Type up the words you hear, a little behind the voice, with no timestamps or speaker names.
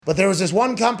But there was this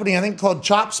one company, I think, called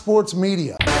Chop Sports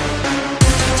Media.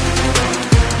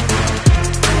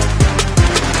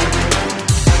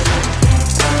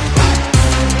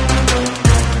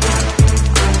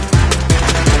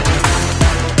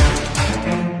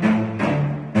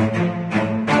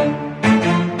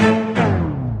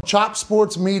 Chop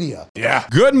Sports Media. Yeah.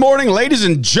 Good morning, ladies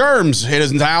and germs. It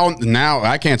is now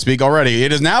I can't speak already.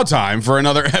 It is now time for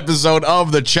another episode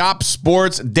of the Chop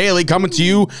Sports Daily, coming to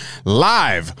you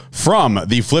live from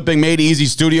the Flipping Made Easy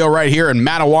studio right here in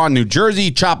Matawan, New Jersey,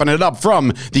 chopping it up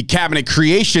from the Cabinet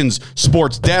Creations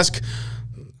Sports Desk.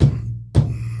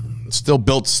 Still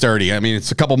built sturdy. I mean,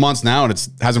 it's a couple months now and it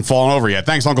hasn't fallen over yet.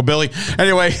 Thanks, Uncle Billy.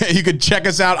 Anyway, you can check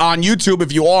us out on YouTube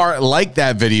if you are. Like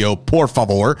that video, por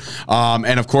favor.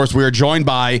 And of course, we are joined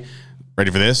by, ready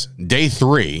for this? Day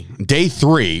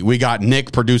three, we got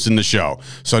Nick producing the show.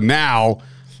 So now,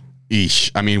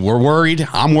 I mean, we're worried.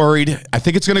 I'm worried. I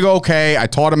think it's going to go okay. I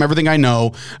taught him everything I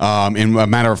know in a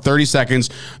matter of 30 seconds.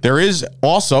 There is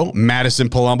also Madison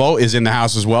Palumbo is in the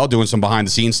house as well, doing some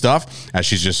behind-the-scenes stuff, as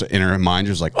she's just in her mind,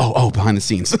 just like, oh, behind the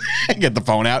scenes. Get the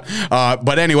phone out.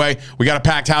 But anyway, we got a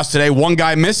packed house today. One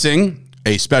guy missing.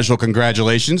 A special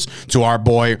congratulations to our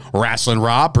boy, Wrestling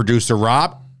Rob, producer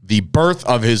Rob. The birth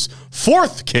of his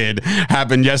fourth kid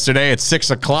happened yesterday at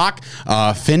 6 o'clock.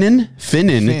 Finnan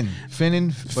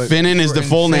is the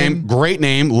full name. Great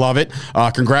name. Love it.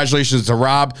 Congratulations to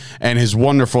Rob and his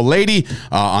wonderful lady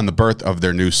on the birth of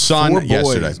their new son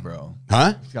yesterday. 4 boys, bro.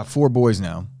 Huh? He's got 4 boys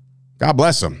now. God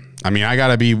bless him. I mean, I got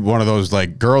to be one of those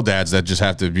like girl dads that just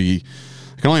have to be.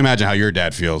 I can only imagine how your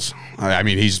dad feels. I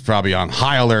mean, he's probably on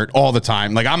high alert all the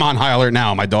time. Like, I'm on high alert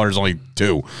now. My daughter's only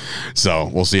 2. So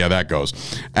we'll see how that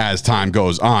goes as time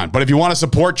goes on. But if you want to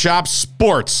support Chop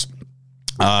Sports,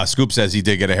 Scoop says he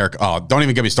did get a haircut. Oh, don't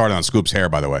even get me started on Scoop's hair,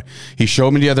 by the way. He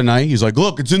showed me the other night. He's like,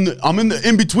 look, I'm in the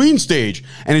in-between stage.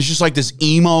 And it's just like this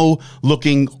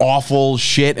emo-looking awful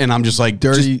shit. And I'm just like,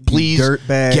 dirty, just please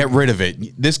dirtbag. Get rid of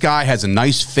it. This guy has a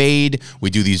nice fade. We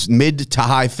do these mid to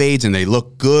high fades, and they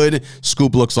look good.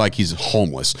 Scoop looks like he's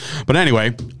homeless. But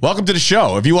anyway, welcome to the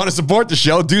show. If you want to support the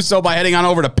show, do so by heading on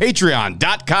over to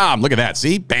patreon.com. Look at that.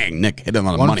 See? Bang, Nick hit him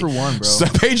on the money. 1 for 1, bro. So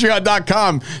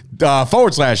patreon.com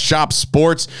 /Chop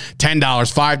Sports. $10,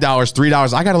 $5,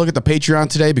 $3. I got to look at the Patreon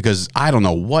today because I don't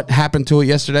know what happened to it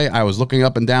yesterday. I was looking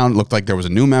up and down. It looked like there was a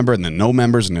new member and then no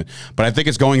members. But I think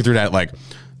it's going through that, like,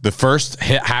 the first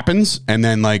hit happens, and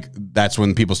then like that's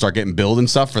when people start getting billed and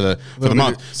stuff for the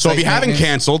month. So if you haven't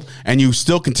canceled and you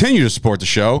still continue to support the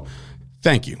show,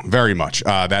 thank you very much.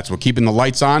 That's what keeping the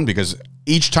lights on, because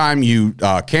each time you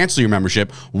cancel your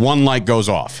membership, 1 light goes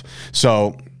off.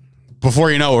 So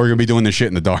before you know it, we're going to be doing this shit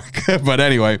in the dark. But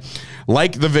anyway,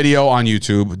 like the video on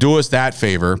YouTube. Do us that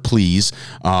favor, please.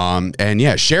 And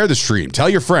yeah, share the stream. Tell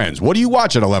your friends. What do you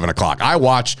watch at 11 o'clock? I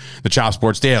watch the Chop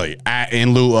Sports Daily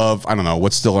in lieu of, I don't know,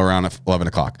 what's still around at 11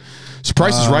 o'clock. So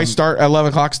Price is Right start at 11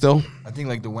 o'clock still? I think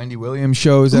like the Wendy Williams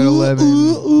shows at 11.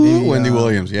 Maybe, Wendy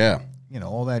Williams, yeah. You know,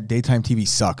 all that daytime TV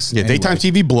sucks. Yeah, anyway. Daytime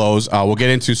TV blows. We'll get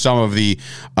into some of the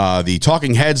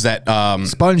talking heads that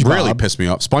SpongeBob really pissed me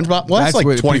off. SpongeBob? Well, that's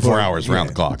like 24 hours around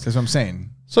the clock. That's what I'm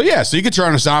saying. So, yeah, so you can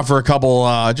turn us on for a couple,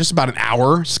 just about an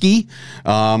hour ski,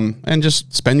 and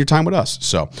just spend your time with us.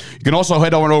 So you can also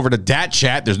head on over to Dat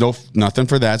Chat. There's nothing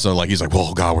for that. So, like, he's like,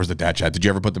 well, God, where's the Dat Chat? Did you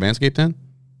ever put the Manscaped in?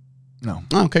 No.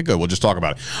 Okay, good. We'll just talk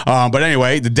about it. But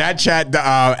anyway, the Dat Chat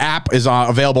app is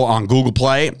available on Google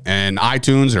Play and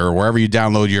iTunes or wherever you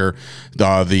download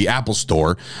the Apple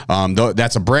Store.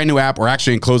 That's a brand new app. We're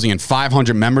actually closing in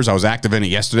 500 members. I was active in it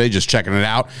yesterday, just checking it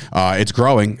out. It's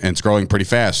growing, and it's growing pretty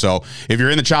fast. So if you're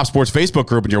in the Chop Sports Facebook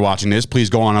group and you're watching this, please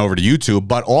go on over to YouTube,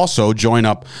 but also join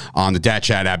up on the Dat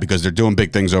Chat app because they're doing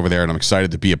big things over there, and I'm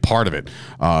excited to be a part of it.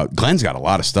 Glenn's got a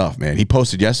lot of stuff, man. He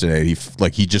posted yesterday.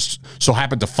 He just so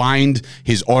happened to find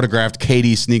his autographed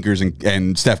KD sneakers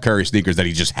and Steph Curry sneakers that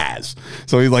he just has.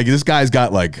 So he's like, this guy's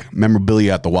got like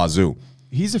memorabilia at the wazoo.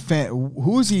 He's a fan.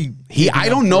 Who is he? I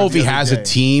don't know if he has a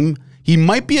team. He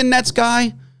might be a Nets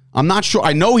guy. I'm not sure.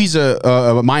 I know he's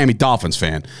a Miami Dolphins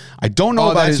fan. I don't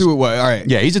know about that's who it was. All right.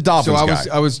 Yeah, he's a Dolphins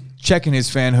guy. I was checking his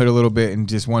fanhood a little bit and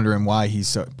just wondering why he's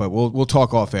so. But we'll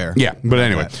talk off air. Yeah, but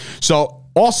anyway. So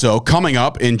also coming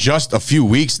up in just a few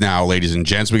weeks now, ladies and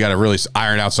gents, we got to really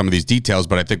iron out some of these details,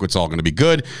 but I think it's all going to be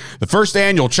good. The first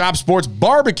annual Chop Sports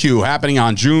Barbecue happening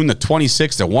on June the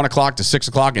 26th at 1 o'clock to 6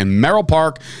 o'clock in Merrill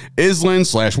Park, Island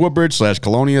 /Woodbridge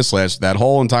 /Colonia / that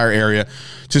whole entire area.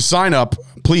 To sign up,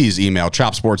 please email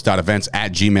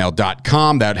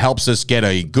chopsports.events@gmail.com. That helps us get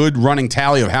a good running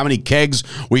tally of how many kegs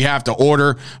we have to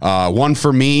order. One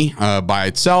for me by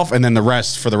itself, and then the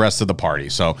rest for the rest of the party.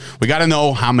 So we got to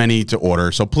know how many to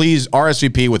order. So please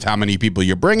RSVP with how many people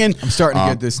you're bringing. I'm starting to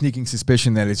get the sneaking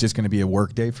suspicion that it's just going to be a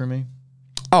work day for me.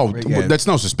 Oh, that's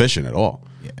no suspicion at all.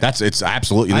 Yeah. It's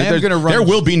absolutely. There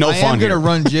will be no fun here. I am going to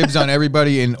run jibs on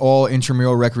everybody in all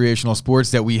intramural recreational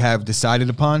sports that we have decided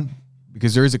upon,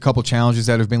 because there is a couple challenges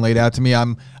that have been laid out to me.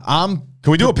 Can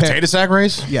we do a potato sack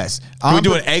race? Yes. Can we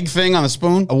do an egg thing on the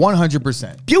spoon?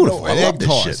 100%. Beautiful. I love egg this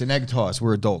toss. shit. An egg toss.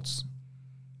 We're adults,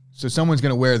 so someone's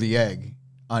going to wear the egg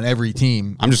on every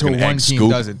team. I'm just going to one egg team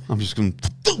scoop. doesn't. I'm just going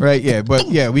to. Right. Yeah. But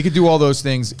yeah, we could do all those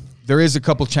things. There is a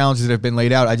couple challenges that have been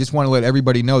laid out. I just want to let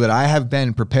everybody know that I have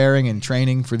been preparing and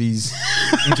training for these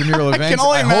intramural events.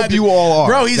 I hope you all are.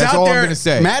 Bro, he's That's out all there. I'm going to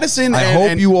say. Madison, I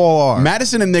hope you all are.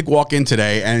 Madison and Nick walk in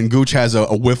today, and Gooch has a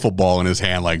wiffle ball in his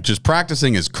hand, like just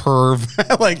practicing his curve.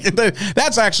 Like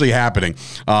that's actually happening.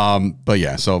 But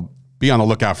yeah, so be on the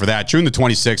lookout for that. June the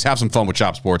 26th. Have some fun with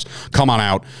Chop Sports. Come on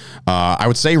out. I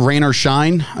would say rain or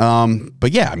shine.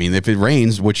 But yeah, I mean, if it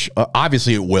rains, which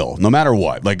obviously it will, no matter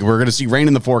what. Like we're going to see rain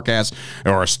in the forecast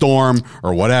or a storm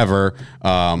or whatever.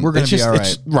 We're going to be all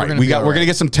right. Right. We're going to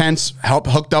get some tents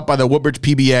hooked up by the Woodbridge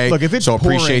PBA. Look, if it's so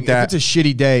pouring, appreciate that. if it's a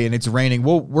shitty day and it's raining,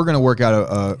 we're going to work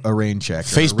out a rain check.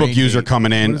 Facebook user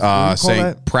coming in saying,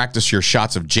 that? practice your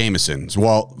shots of Jameson's.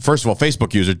 Well, first of all,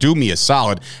 Facebook user, do me a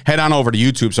solid. Head on over to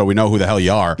YouTube so we know who the hell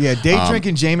you are. Yeah, day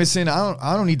drinking Jameson.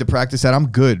 I don't need to practice that. I'm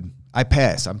good. I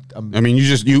pass. I mean,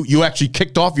 you actually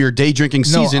kicked off your day drinking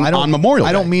season on Memorial Day.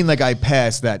 I don't mean like I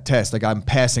passed that test. Like I'm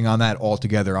passing on that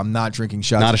altogether. I'm not drinking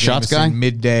shots. Not of a shots Jameson guy.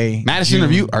 Midday. Madison,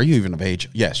 are you even of age?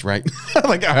 Yes, right.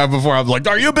 Like before, I was like,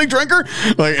 are you a big drinker?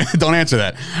 Like, don't answer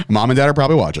that. Mom and Dad are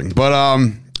probably watching. But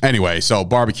anyway, so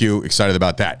barbecue. Excited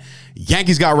about that.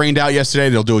 Yankees got rained out yesterday.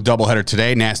 They'll do a doubleheader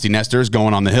today. Nasty Nestor's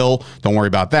going on the hill. Don't worry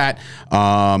about that.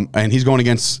 And he's going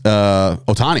against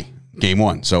Ohtani. Game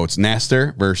one. So it's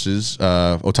Nestor versus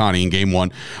Ohtani in game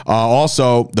one.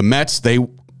 Also, the Mets, they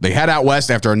head out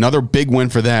west after another big win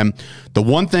for them. The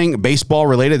one thing baseball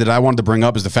related that I wanted to bring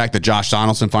up is the fact that Josh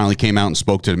Donaldson finally came out and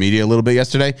spoke to the media a little bit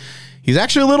yesterday. He's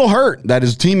actually a little hurt that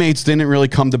his teammates didn't really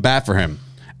come to bat for him.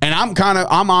 And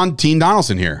I'm on Team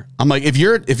Donaldson here. I'm like, if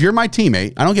you're my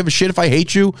teammate, I don't give a shit if I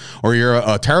hate you or you're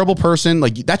a terrible person.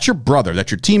 Like, that's your brother, that's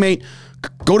your teammate.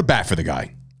 Go to bat for the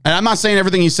guy. And I'm not saying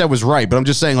everything he said was right, but I'm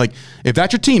just saying, like, if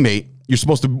that's your teammate, you're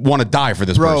supposed to want to die for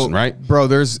this person, right? Bro,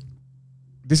 this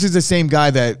is the same guy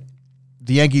that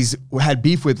the Yankees had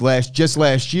beef with last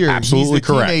year. Absolutely He's the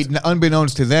correct. Teammate,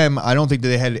 unbeknownst to them, I don't think that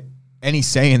they had any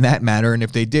say in that matter, and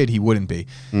if they did, he wouldn't be.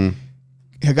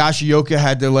 Higashioka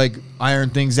had to like iron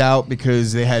things out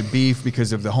because they had beef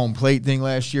because of the home plate thing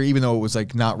last year, even though it was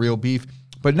like not real beef.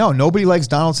 But no, nobody likes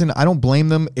Donaldson. I don't blame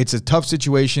them. It's a tough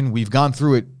situation. We've gone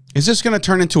through it. Is this going to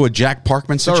turn into a Jack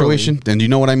Parkman situation? And do you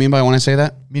know what I mean by when I say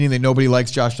that? Meaning that nobody likes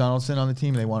Josh Donaldson on the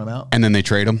team and they want him out? And then they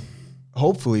trade him?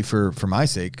 Hopefully for my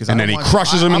sake. And then he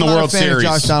crushes him in the World Series.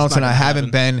 Josh Donaldson, I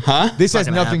haven't been. Huh? This has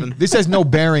nothing. This has no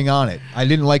bearing on it. I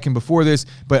didn't like him before this,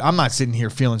 but I'm not sitting here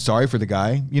feeling sorry for the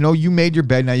guy. You know, you made your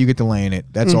bed, now you get to lay in it.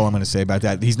 That's all I'm going to say about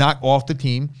that. He's not off the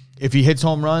team. If he hits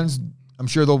home runs, I'm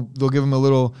sure they'll give him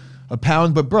a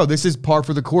pound. But bro, this is par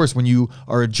for the course when you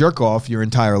are a jerk off your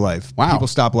entire life. Wow. People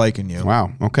stop liking you.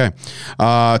 Wow. Okay.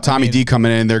 Tommy D coming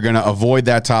in. They're going to avoid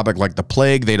that topic like the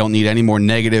plague. They don't need any more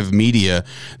negative media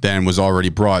than was already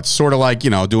brought. Sort of like,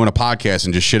 doing a podcast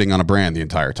and just shitting on a brand the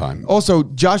entire time. Also,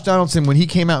 Josh Donaldson, when he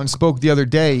came out and spoke the other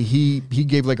day, he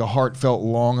gave like a heartfelt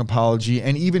long apology.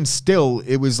 And even still,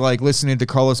 it was like listening to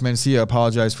Carlos Mencia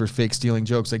apologize for fake stealing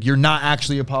jokes. Like, you're not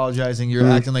actually apologizing. You're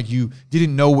acting like you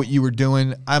didn't know what you were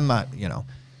doing.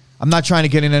 I'm not trying to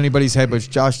get in anybody's head, but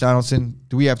Josh Donaldson,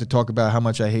 do we have to talk about how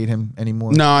much I hate him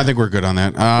anymore? No, I think we're good on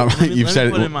that. You've said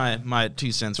it. Put in my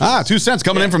 2 cents. 2 cents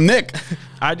coming in from Nick.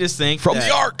 I just think from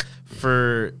the Arc.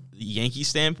 For the Yankee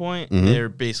standpoint, they're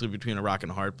basically between a rock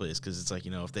and a hard place because it's like,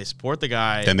 if they support the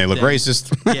guy, then they look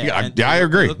racist. Yeah, I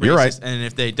agree. You're right. And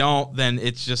if they don't, then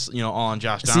it's just all on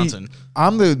Josh Donaldson.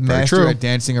 I'm the master at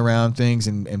dancing around things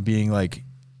and being like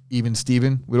even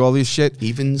Steven with all this shit.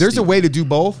 There's a way to do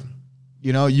both.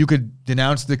 You could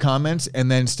denounce the comments and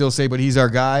then still say, but he's our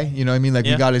guy. You know what I mean? Like,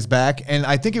 we got his back. And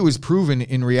I think it was proven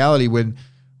in reality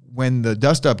when the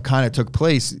dust-up kind of took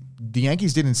place, the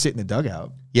Yankees didn't sit in the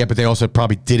dugout. Yeah, but they also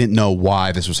probably didn't know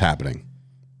why this was happening.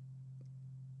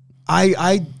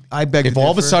 I beg If to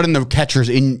all of a differ. sudden the catcher's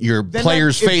in your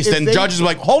player's if- face, if then they- judges are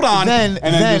like, hold on, and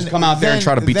then just come out there and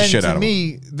try to beat the shit out of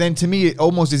him. Then to me, it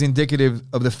almost is indicative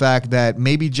of the fact that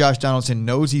maybe Josh Donaldson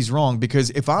knows he's wrong, because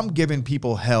if I'm giving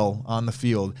people hell on the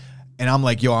field and I'm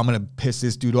like, yo, I'm going to piss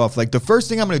this dude off, like the first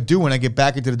thing I'm going to do when I get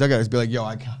back into the dugout is be like, yo,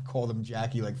 I called him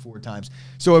Jackie like 4 times.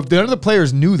 So if none of the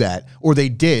players knew that, or they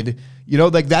did, you know,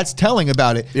 like that's telling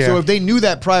about it. Yeah. So if they knew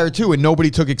that prior to and nobody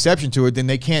took exception to it, then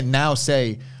they can't now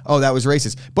say, oh, that was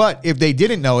racist. But if they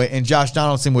didn't know it and Josh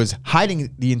Donaldson was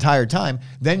hiding the entire time,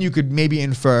 then you could maybe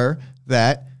infer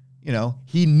that, you know,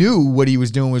 he knew what he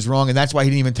was doing was wrong, and that's why he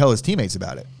didn't even tell his teammates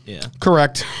about it. Yeah.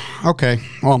 Correct. Okay.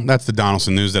 Well, that's the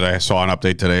Donaldson news that I saw an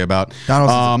update today about.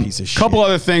 Donaldson's a piece of shit. Couple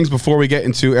other things before we get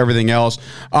into everything else.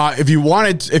 If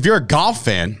you're a golf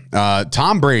fan,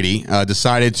 Tom Brady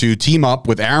decided to team up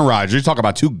with Aaron Rodgers. Talk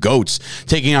about 2 GOATs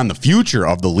taking on the future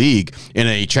of the league in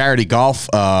a charity golf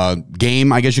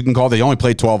game, I guess you can call it. They only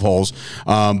played 12 holes.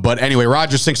 But anyway,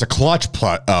 Rodgers sinks a clutch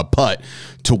putt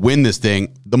to win this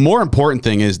thing. The more important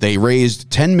thing is they raised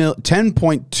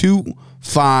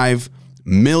 $10.25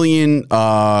 million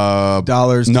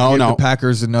Dollars to give the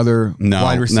Packers another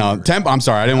wide receiver. I'm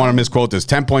sorry, I didn't want to misquote this.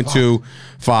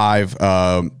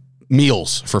 10.25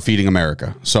 meals for feeding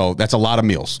America. So that's a lot of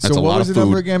meals. That's So a what lot was of the food.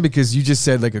 number again? Because you just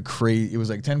said like a crazy, it was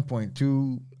like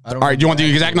 10.2. I don't All right, do you want the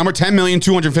exact number?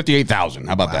 10,258,000.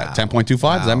 How about that? 10.25.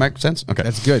 Does that make sense? Okay,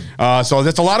 That's good. So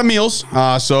that's a lot of meals.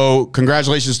 So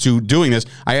congratulations to doing this.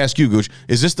 I ask you, Gooch,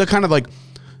 is this the kind of like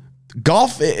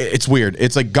golf? It's weird.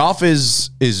 It's like golf is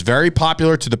very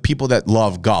popular to the people that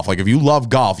love golf. Like if you love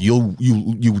golf, you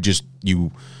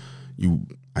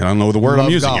I don't know the word I'm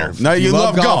love using golf. here. No, You you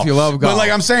love love golf, golf. you love But golf.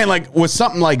 like I'm saying, like with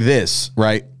something like this,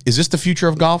 right? Is this the future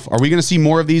of golf? Are we going to see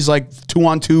more of these like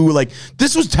 2-on-2? Like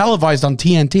this was televised on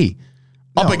TNT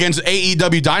up against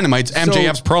AEW Dynamite's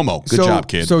MJF's promo. Good job,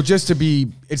 kid. So just to be,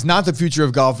 it's not the future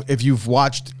of golf. If you've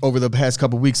watched over the past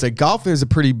couple of weeks, like golf is a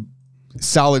pretty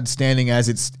solid standing as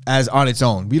on its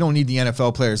own. We don't need the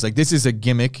NFL players. Like this is a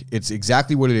gimmick. It's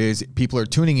exactly what it is. People are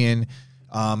tuning in.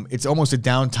 It's almost a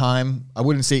downtime. I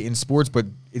wouldn't say in sports, but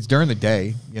it's during the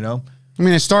day, you know? I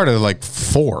mean, it started at like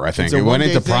 4, I think. It's a It went one-day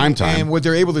into thing, prime time. And what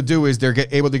they're able to do is they're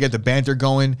able to get the banter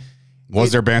going.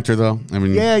 Was there banter though? I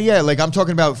mean, Yeah. Like I'm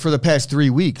talking about for the past 3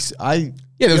 weeks. Yeah,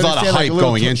 there's a lot of understand, hype little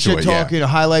going into shit it, yeah. talk,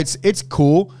 highlights. It's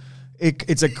cool.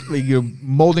 It's like you're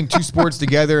molding 2 sports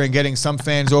together and getting some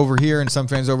fans over here and some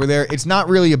fans over there. It's not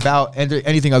really about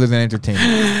anything other than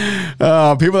entertainment.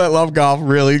 people that love golf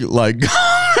really like.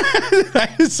 I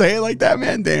just say it like that,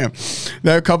 man. Damn,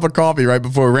 that cup of coffee right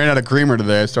before we ran out of creamer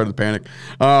today. I started to panic.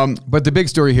 But the big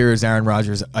story here is Aaron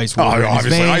Rodgers ice water in his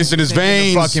obviously, veins, ice in his sinking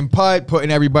the veins. fucking putt, putting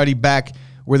everybody back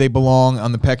where they belong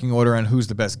on the pecking order on who's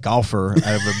the best golfer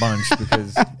out of the bunch,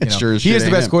 because Sure as he shit is the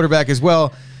ain't best him. quarterback as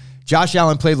well. Josh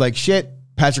Allen played like shit.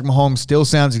 Patrick Mahomes still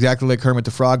sounds exactly like Kermit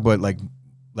the Frog, but like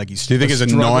he's. Do you think his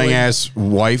annoying ass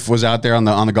wife was out there on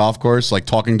the golf course, like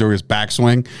talking to his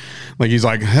backswing? Like he's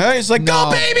like, hey, it's like,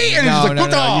 go baby, and he's like, You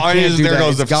can't do there that.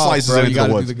 goes the It's golf, slices bro. into You the got to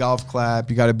do woods. the golf clap.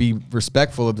 You got to be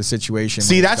respectful of the situation.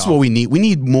 See, that's what we need. We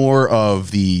need more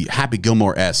of the Happy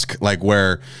Gilmore-esque, like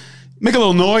where make a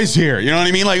little noise here. You know what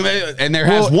I mean? Like, and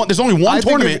there's only one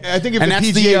tournament. I think if and the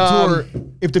that's PGA Tour,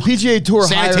 if the PGA Tour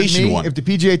hired sanitation me, one. if the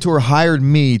PGA Tour hired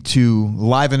me to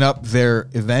liven up their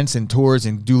events and tours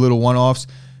and do little one-offs,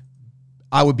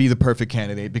 I would be the perfect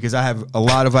candidate, because I have a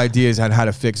lot of ideas on how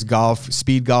to fix golf.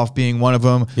 Speed golf being one of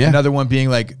them. Yeah. Another one being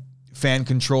like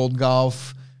fan-controlled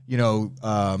golf. Rube.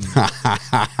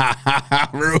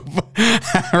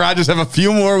 Rodgers have a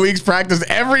few more weeks practice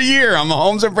every year on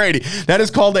Mahomes and Brady. That is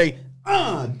called a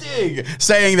dig,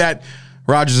 saying that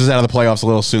Rodgers is out of the playoffs a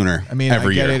little sooner. I mean,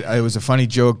 every I get year. it. It was a funny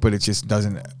joke, but it just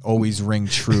doesn't always ring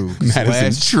true. That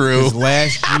isn't true. 'Cause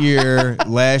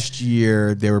last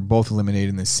year, they were both eliminated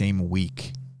in the same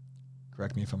week.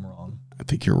 Correct me if I'm wrong. I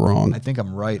think you're wrong. I think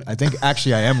I'm right. I think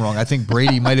actually I am wrong. I think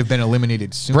Brady might have been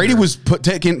eliminated sooner. Brady was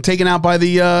taken out by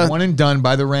the one and done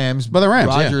by the Rams. By the Rams,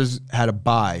 yeah. Rodgers had a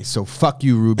bye, so fuck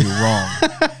you, Rube. You're wrong.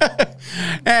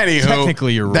 Anywho,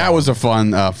 Technically, you're that wrong. was a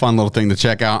fun little thing to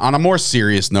check out. On a more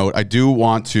serious note, I do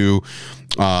want to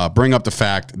bring up the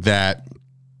fact that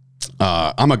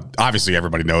obviously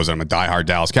everybody knows I'm a diehard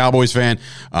Dallas Cowboys fan.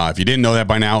 If you didn't know that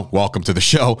by now, welcome to the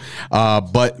show.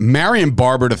 But Marion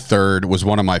Barber III was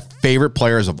one of my favorite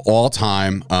players of all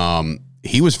time.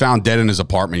 he was found dead in his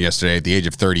apartment yesterday at the age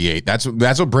of 38. That's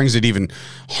what brings it even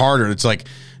harder. It's like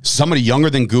somebody younger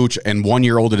than Gooch and 1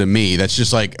 year older than me. That's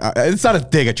just like, it's not a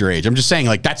dig at your age. I'm just saying,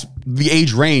 like, that's the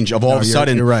age range of all of a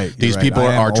sudden you're right. these people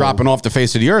are dropping off the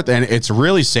face of the earth. And it's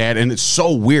really sad. And it's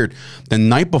so weird. The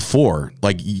night before,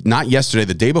 like not yesterday,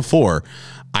 the day before,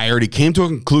 I already came to a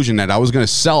conclusion that I was going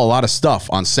to sell a lot of stuff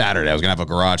on Saturday. I was going to have a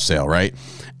garage sale, right?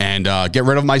 And get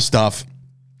rid of my stuff.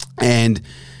 And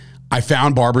I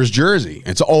found Barber's jersey.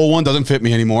 It's an old one, doesn't fit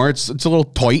me anymore. It's a little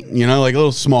tight, you know, like a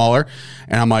little smaller.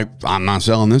 And I'm like, I'm not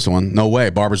selling this one. No way.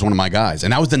 Barber's one of my guys.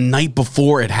 And that was the night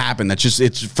before it happened. That's just,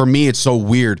 it's for me, it's so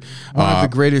weird. One of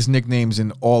the greatest nicknames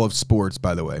in all of sports,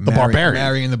 by the way. The Barbarian.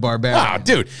 Marion the Barbarian. Ah,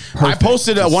 dude. Perfect. I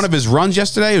posted one of his runs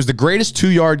yesterday. It was the greatest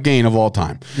 2-yard gain of all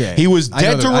time. Yeah. He was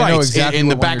dead to rights exactly in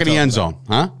the back of the end zone.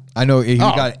 Huh? I know. He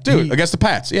Against the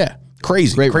Pats. Yeah.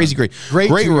 Crazy. Great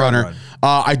runner. Run.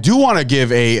 I do want to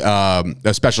give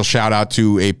a special shout out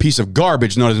to a piece of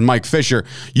garbage known as Mike Fisher.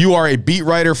 You are a beat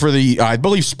writer for the, I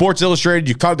believe, Sports Illustrated.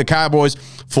 You covered the Cowboys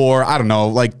for, I don't know,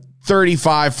 like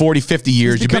 35, 40, 50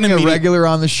 years. You've been a regular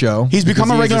on the show. He's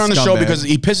become a regular on the show because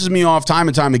he pisses me off time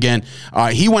and time again.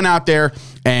 He went out there,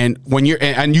 and when you're,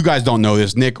 and you guys don't know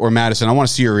this, Nick or Madison, I want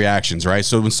to see your reactions, right?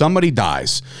 So when somebody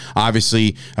dies,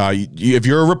 obviously, if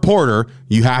you're a reporter,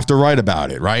 you have to write about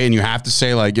it, right? And you have to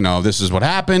say, like, you know, this is what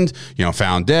happened, you know,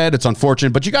 found dead, it's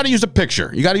unfortunate, but you got to use a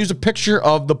picture. You got to use a picture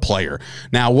of the player.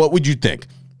 Now, what would you think?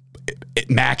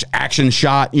 Match action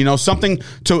shot, you know, something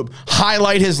to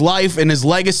highlight his life and his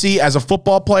legacy as a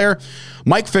football player.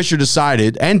 Mike Fisher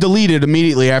decided and deleted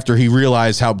immediately after he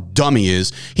realized how dumb he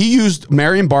is. He used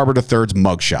Marion Barber III's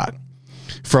mugshot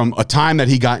from a time that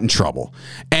he got in trouble.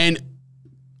 And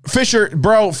Fisher,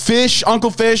 bro, Uncle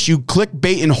Fish, you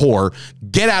clickbait and whore,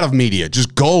 get out of media.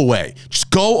 Just go away. Just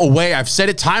go away. I've said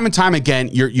it time and time again.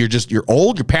 You're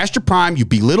old. You're past your prime. You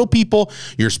belittle people.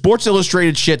 Your Sports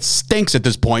Illustrated shit stinks at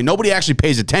this point. Nobody actually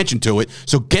pays attention to it.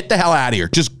 So get the hell out of here.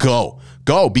 Just go.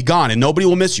 Go, be gone, and nobody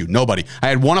will miss you. Nobody. I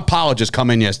had one apologist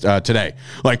come in today.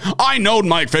 Like, I knowed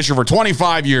Mike Fisher for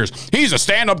 25 years. He's a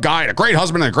stand-up guy and a great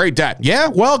husband and a great dad. Yeah,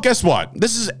 well, guess what?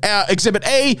 This is exhibit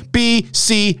A, B,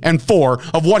 C, and 4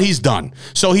 of what he's done.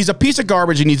 So he's a piece of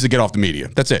garbage. He needs to get off the media.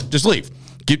 That's it. Just leave.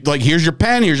 Here's your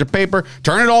pen, here's your paper.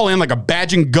 Turn it all in like a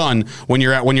badge and gun when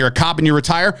you're a cop and you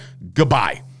retire.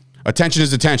 Goodbye. Attention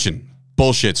is attention.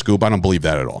 Bullshit, Scoop. I don't believe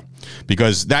that at all.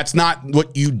 Because that's not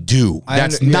what you do.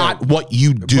 That's not what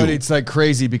you do. But it's like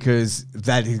crazy because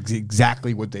that is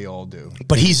exactly what they all do.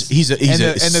 But he's a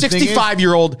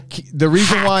 65-year-old. The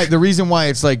reason why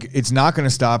it's like it's not going to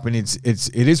stop and it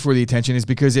is for the attention is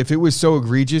because if it was so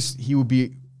egregious, he would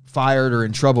be fired or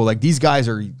in trouble. Like these guys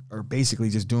are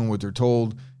basically just doing what they're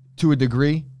told to a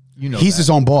degree. You know, he's his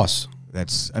own boss.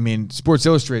 Sports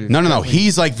Illustrated. No.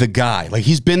 He's like the guy. Like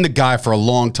he's been the guy for a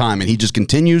long time, and he just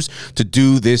continues to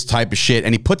do this type of shit.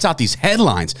 And he puts out these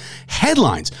headlines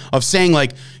of saying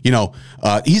like, you know,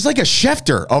 he's like a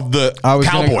Schefter of the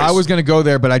Cowboys. I was gonna go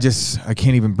there, but I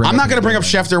can't even bring. I'm not gonna bring up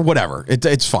Schefter. Whatever.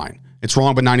 It's fine. It's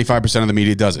wrong, but 95% of the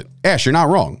media does it. Ash, you're not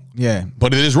wrong. Yeah,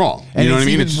 but it is wrong. And you know what I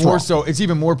mean? It's more so. It's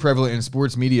even more prevalent in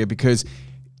sports media because,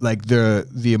 like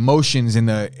the emotions and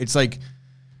it's like.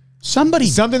 Something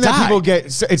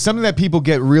that people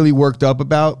get really worked up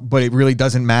about, but it really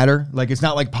doesn't matter. Like it's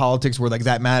not like politics where like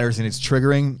that matters and it's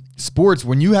triggering. Sports,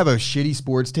 when you have a shitty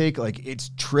sports take, like it's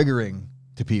triggering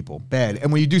to people bad.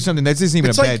 And when you do something that's isn't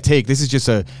even bad take, this is just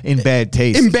in bad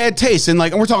taste. In bad taste, and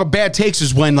we're talking bad takes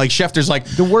is when like Schefter's like,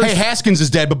 hey, Haskins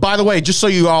is dead, but by the way, just so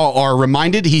you all are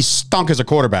reminded, he stunk as a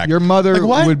quarterback. Your mother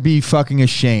would be fucking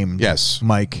ashamed. Yes,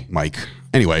 Mike.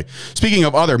 Anyway, speaking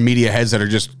of other media heads that are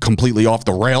just completely off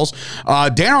the rails,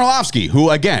 Dan Orlovsky, who,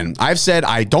 again, I've said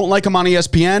I don't like him on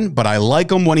ESPN, but I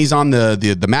like him when he's on the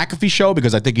McAfee show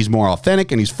because I think he's more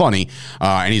authentic and he's funny,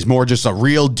 and he's more just a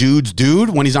real dude's dude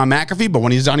when he's on McAfee, but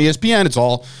when he's on ESPN, it's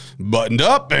all buttoned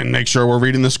up and make sure we're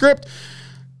reading the script.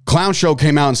 Clown Show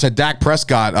came out and said Dak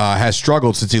Prescott has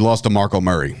struggled since he lost to Marco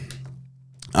Murray.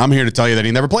 I'm here to tell you that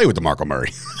he never played with DeMarco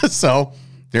Murray. So,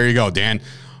 there you go, Dan.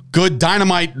 Good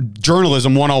dynamite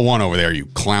journalism 101 over there, you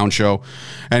clown show.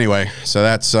 Anyway, so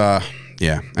that's,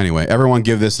 Anyway, everyone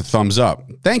give this a thumbs up.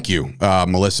 Thank you,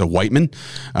 Melissa Whiteman.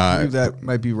 I believe that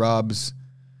might be Rob's.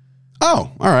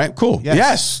 Oh, all right, cool.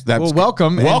 Yes. Well,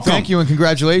 welcome. And thank you and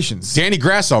congratulations. Danny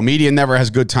Grasso, media never has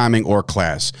good timing or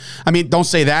class. I mean, don't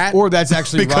say that. Or that's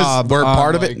actually because Rob. We're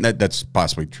part of it. That's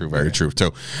possibly true. Very true,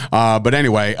 too. But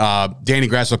anyway, Danny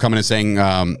Grasso coming and saying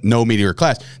no media or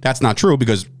class. That's not true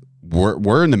because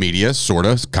we're in the media, sort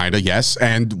of, kind of, yes,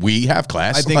 and we have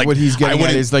class. I think what he's getting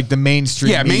at is like the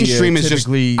mainstream. Yeah, mainstream is just.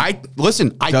 I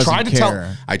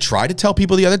tried to tell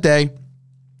people the other day.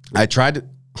 I tried to.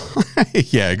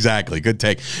 Yeah, exactly. Good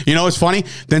take. You know what's funny?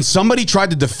 Then somebody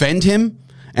tried to defend him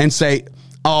and say,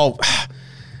 oh,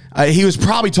 he was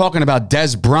probably talking about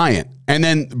Des Bryant. And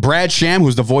then Brad Sham,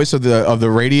 who's the voice of the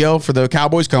radio for the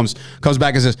Cowboys, comes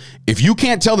back and says, if you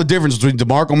can't tell the difference between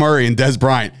DeMarco Murray and Des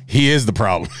Bryant, he is the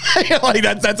problem. Like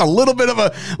that's a little bit of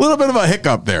a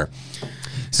hiccup there.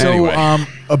 So Anyway.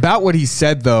 About what he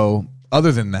said though,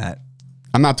 other than that,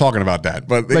 I'm not talking about that,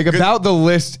 but like about the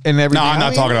list and everything. No, I'm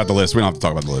not talking about the list. We don't have to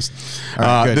talk about the list.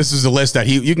 right, good. This is a list that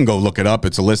you can go look it up.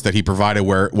 It's a list that he provided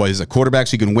where it was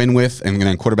quarterbacks you can win with and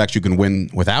then quarterbacks you can win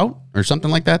without or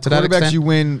something like that. To that Quarterbacks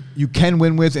extent? you can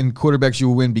win with, and quarterbacks you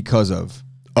will win because of.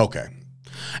 Okay.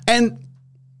 And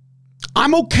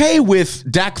I'm okay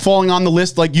with Dak falling on the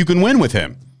list like you can win with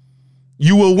him.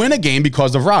 You will win a game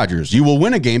because of Rodgers. You will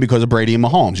win a game because of Brady and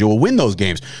Mahomes. You will win those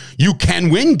games. You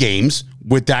can win games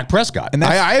with Dak Prescott. And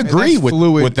I agree with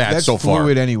that that's so far.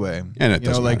 Fluid anyway. And it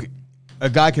doesn't like matter. a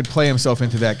guy could play himself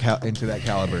into that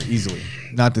caliber easily.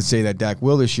 Not to say that Dak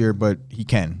will this year, but he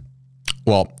can.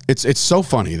 Well, it's so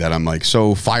funny that I'm like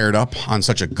so fired up on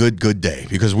such a good day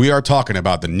because we are talking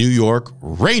about the New York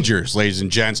Rangers, ladies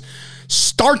and gents,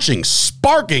 sparking,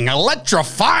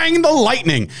 electrifying the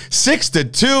Lightning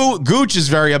 6-2. Gooch is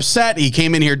very upset. He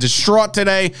came in here distraught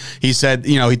today. He said,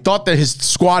 he thought that his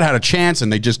squad had a chance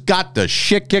and they just got the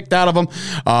shit kicked out of him.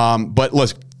 But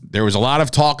look, there was a lot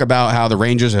of talk about how the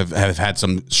Rangers have had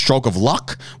some stroke of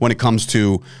luck when it comes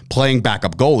to playing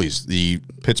backup goalies. The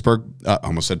Pittsburgh, I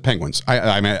almost said Penguins.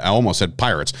 I almost said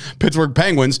Pirates. Pittsburgh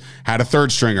Penguins had a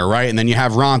third stringer, right? And then you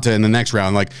have Ronta in the next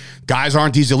round. Like, guys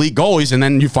aren't these elite goalies, and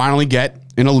then you finally get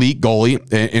an elite goalie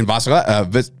in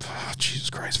Jesus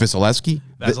Christ, Vasilevsky?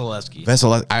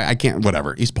 Vasilevsky. I can't,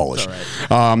 whatever. He's Polish.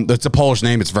 All It's a Polish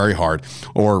name. It's very hard.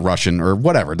 Or Russian or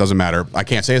whatever. It doesn't matter. I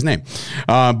can't say his name.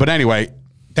 But anyway,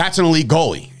 that's an elite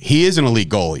goalie. He is an elite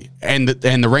goalie. And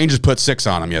the Rangers put 6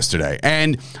 on him yesterday.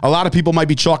 And a lot of people might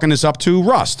be chalking this up to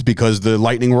rust because the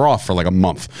Lightning were off for like a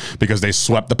month because they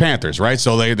swept the Panthers, right?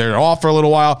 So they're off for a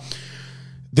little while.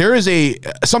 There is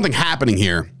something happening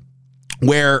here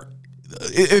where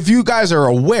if you guys are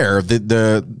aware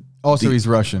that he's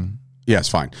Russian. Yes,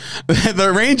 fine.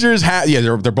 The Rangers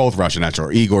they're both Russian,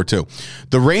 actually, Igor too.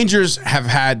 The Rangers have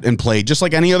had and played, just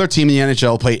like any other team in the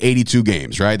NHL, play 82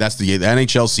 games, right? That's the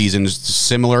NHL season is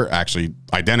similar, actually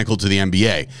identical to the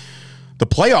NBA. The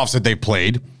playoffs that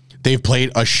they've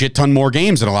played a shit ton more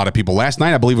games than a lot of people. Last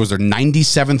night, I believe it was their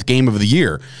 97th game of the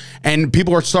year. And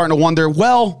people are starting to wonder,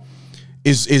 well,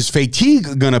 is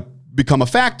fatigue going to become a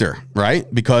factor,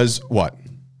 right? Because what?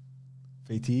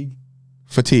 Fatigue.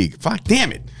 Fuck,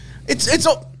 damn it. It's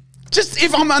just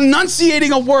if I'm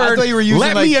enunciating a word,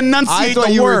 let me enunciate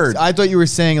the word. I thought you were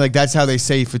saying like that's how they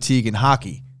say fatigue in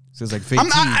hockey. So it's like fatigue.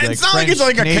 It's not like it's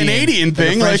like a Canadian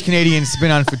thing. Like a French Canadian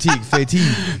spin on fatigue.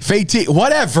 Fatigue.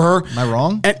 Whatever. Am I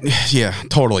wrong? Yeah,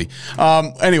 totally.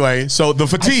 Anyway, so the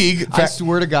fatigue. I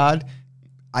swear to God,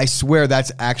 I swear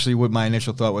that's actually what my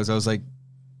initial thought was. I was like,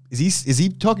 is he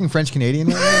talking French Canadian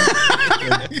right now?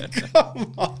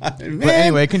 Come on, man. But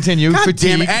anyway, continue. God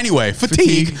fatigue. damn it. Anyway,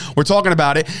 fatigue. We're talking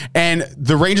about it. And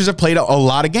the Rangers have played a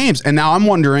lot of games. And now I'm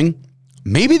wondering,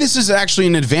 maybe this is actually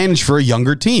an advantage for a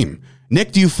younger team.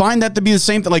 Nick, do you find that to be the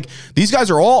same thing? Like, these guys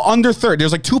are all under 30.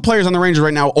 There's like 2 players on the Rangers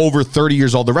right now over 30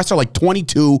 years old. The rest are like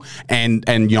 22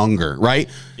 and younger, right?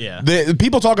 Yeah. The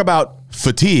people talk about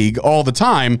fatigue all the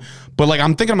time, but like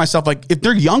I'm thinking to myself, like, if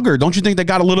they're younger, don't you think they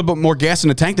got a little bit more gas in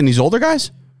the tank than these older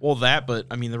guys? Well, but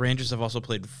I mean, the Rangers have also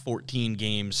played 14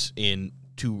 games in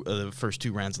the first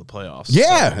 2 rounds of the playoffs.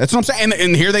 Yeah, that's what I'm saying.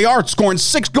 And here they are scoring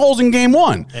 6 goals in game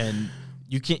 1. And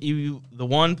the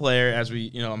one player, as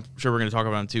I'm sure we're going to talk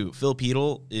about him too. Phil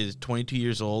Peedle is 22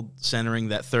 years old, centering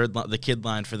that the kid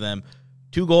line for them.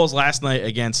 2 goals last night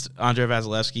against Andrei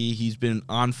Vasilevsky. He's been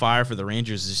on fire for the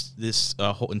Rangers this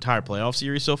whole entire playoff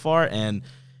series so far, and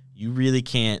you really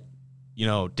can't,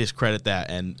 discredit that.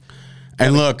 And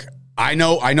look, I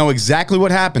know exactly what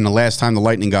happened the last time the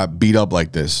Lightning got beat up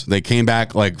like this. They came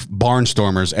back like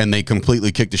barnstormers, and they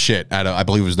completely kicked the shit out of, I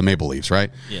believe it was the Maple Leafs,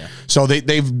 right? Yeah. So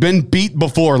they've been beat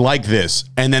before like this,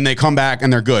 and then they come back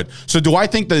and they're good. So do I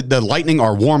think that the Lightning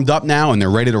are warmed up now and they're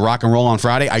ready to rock and roll on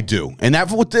Friday? I do. And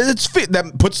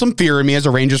that puts some fear in me as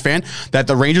a Rangers fan that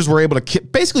the Rangers were able to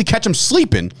basically catch them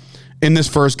sleeping in this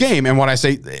first game. And what I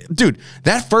say, dude,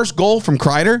 that first goal from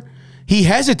Kreider, he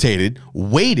hesitated,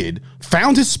 waited,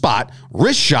 found his spot,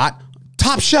 wrist shot,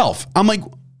 top shelf. I'm like,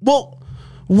 well,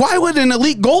 why would an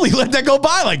elite goalie let that go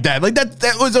by like that? Like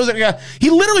that was he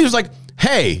literally was like,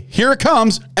 hey, here it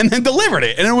comes, and then delivered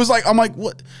it. And it was like, I'm like,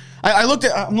 what? I'm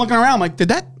looking around, I'm like, did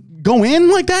that go in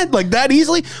like that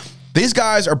easily? These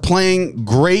guys are playing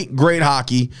great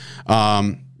hockey.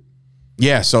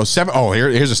 Yeah, so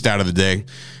here's a stat of the day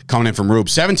coming in from Rube.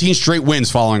 17 straight wins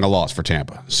following a loss for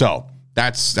Tampa. So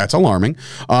that's alarming.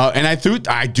 And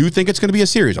I do think it's going to be a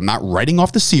series. I'm not writing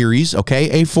off the series,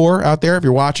 okay, A4 out there if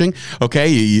you're watching.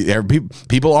 Okay,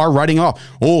 people are writing off.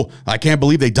 Oh, I can't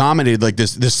believe they dominated like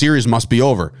this. This series must be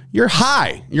over. You're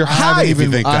high. You're high if you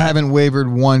think that. I haven't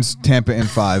wavered once. Tampa in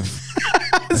 5.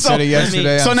 I said it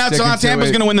yesterday. So now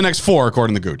Tampa's going to win the next 4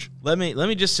 according to Gooch. Let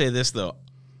me just say this though.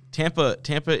 Tampa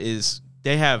is.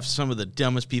 They have some of the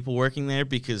dumbest people working there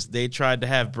because they tried to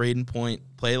have Braden Point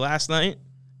play last night,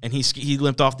 and he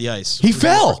limped off the ice. He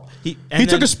fell. He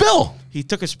took a spill. He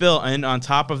took a spill, and on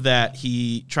top of that,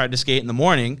 he tried to skate in the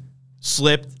morning,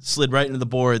 slid right into the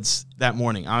boards that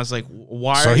morning. I was like,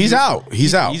 why? So he's out.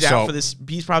 He's out. He's out for this.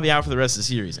 He's probably out for the rest of the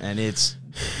series, and it's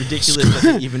ridiculous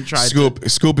that they even tried.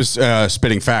 Scoop is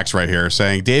spitting facts right here,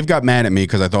 saying Dave got mad at me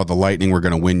because I thought the Lightning were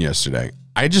going to win yesterday.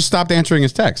 I just stopped answering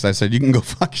his text. I said, you can go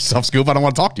fuck yourself, Scoop. I don't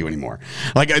want to talk to you anymore.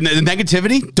 Like, the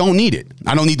negativity, don't need it.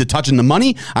 I don't need the touching the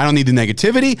money. I don't need the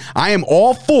negativity. I am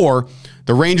all for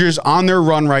the Rangers on their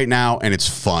run right now, and it's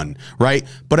fun, right?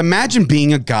 But imagine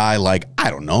being a guy like,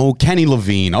 I don't know, Kenny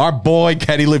Levine, our boy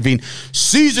Kenny Levine,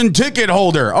 season ticket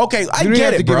holder. Okay, I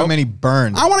get it, bro. Give him any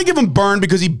burn. I want to give him burn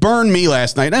because he burned me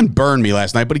last night. And burned me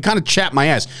last night, but he kind of chapped my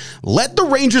ass. Let the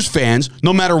Rangers fans,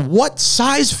 no matter what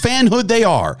size fanhood they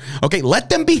are, okay, let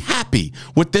them be happy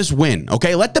with this win,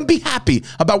 okay? Let them be happy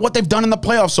about what they've done in the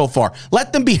playoffs so far.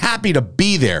 Let them be happy to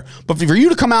be there. But for you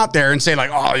to come out there and say like,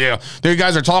 oh yeah, you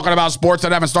guys are talking about sports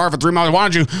that haven't started for 3 months. Why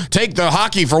don't you take the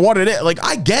hockey for what it is? Like,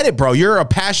 I get it, bro. You're a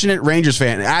passionate Rangers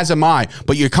fan, as am I.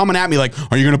 But you're coming at me like,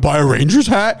 are you going to buy a Rangers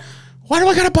hat? Why do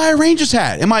I got to buy a Rangers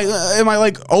hat? Am I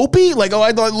like Opie? Like, oh,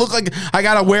 I look like I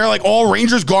got to wear like all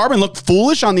Rangers garb and look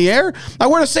foolish on the air? I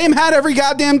wear the same hat every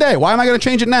goddamn day. Why am I going to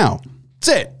change it now? That's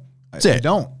it. That's it.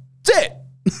 Don't. That's it.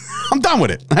 I'm done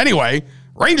with it. Anyway,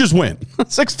 Rangers win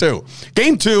 6-2.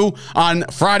 Game 2 on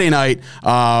Friday night.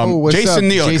 Jason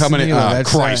Neal coming in.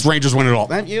 Christ, Rangers win it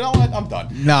all. You know what? I'm done.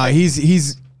 Nah, he's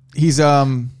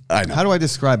I know. How do I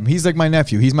describe him? He's like my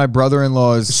nephew. He's my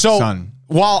brother-in-law's son.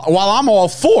 While I'm all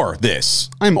for this,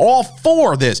 I'm all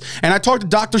for this. And I talked to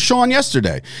Dr. Sean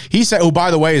yesterday. He said, who,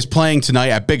 by the way, is playing tonight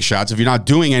at Big Shots. If you're not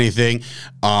doing anything,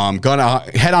 gonna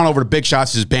head on over to Big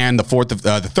Shots. His band, the 5th of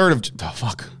July?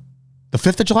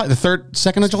 The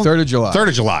 2nd of July? 3rd of July. 3rd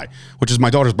of July, which is my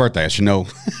daughter's birthday. I should know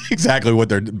exactly what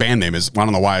their band name is. I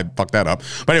don't know why I fucked that up.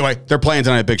 But anyway, they're playing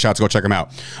tonight at Big Shots. Go check them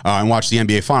out and watch the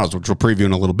NBA Finals, which we'll preview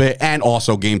in a little bit, and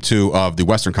also Game 2 of the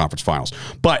Western Conference Finals.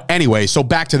 But anyway, so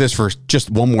back to this for just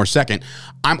one more second.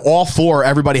 I'm all for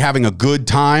everybody having a good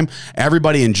time.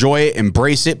 Everybody enjoy it,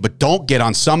 embrace it, but don't get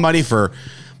on somebody for...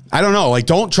 I don't know, like,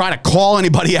 don't try to call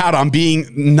anybody out on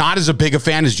being not as big a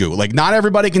fan as you. Like, not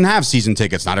everybody can have season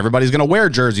tickets. Not everybody's going to wear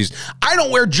jerseys. I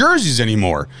don't wear jerseys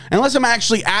anymore. Unless I'm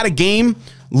actually at a game,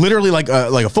 literally like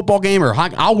a football game or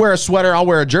hockey. I'll wear a sweater, I'll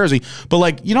wear a jersey. But,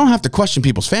 like, you don't have to question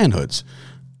people's fanhoods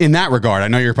in that regard. I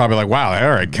know you're probably like, wow, all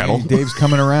right, Kettle. Dave's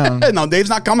coming around. No, Dave's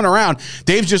not coming around.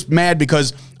 Dave's just mad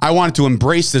because I wanted to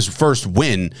embrace this first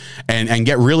win and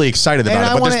get really excited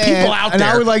about it. But there's people out there. And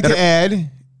I would like to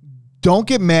add... Don't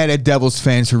get mad at Devils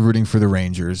fans who are rooting for the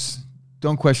Rangers.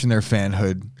 Don't question their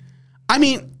fanhood. I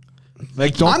mean,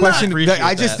 like, don't question.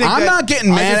 I just think I'm not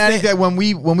getting mad at it. That when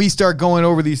we start going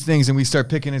over these things and we start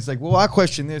picking, it's like, well, I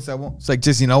question this. I won't. It's like,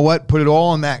 just, you know what? Put it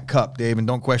all in that cup, Dave, and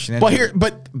don't question anything.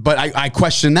 But I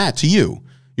question that to you.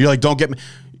 You're like, don't get me.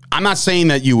 I'm not saying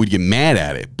that you would get mad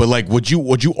at it, but like, would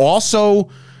you also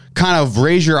kind of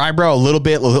raise your eyebrow a little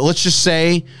bit? Let's just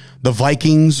say the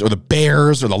Vikings or the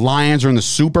Bears or the Lions are in the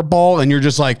Super Bowl, and you're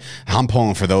just like, I'm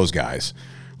pulling for those guys.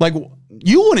 Like,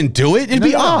 you wouldn't do it. It'd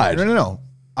be odd. No.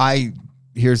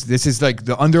 This is like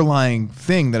the underlying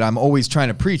thing that I'm always trying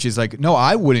to preach is like, no,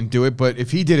 I wouldn't do it. But if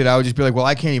he did it, I would just be like, well,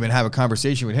 I can't even have a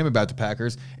conversation with him about the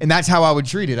Packers. And that's how I would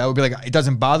treat it. I would be like, it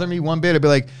doesn't bother me one bit. I'd be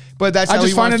like, but that's how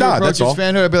he wants to approach his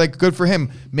fanhood. I'd be like, good for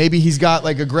him. Maybe he's got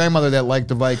like a grandmother that liked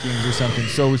the Vikings or something.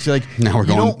 So it's like, now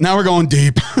we're going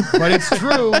deep. But it's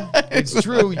true. It's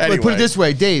true. Anyway. Like, put it this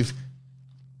way, Dave.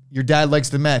 Your dad likes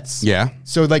the Mets. Yeah.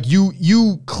 So, like,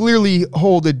 you clearly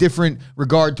hold a different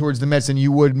regard towards the Mets than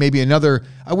you would maybe another.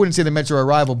 I wouldn't say the Mets are a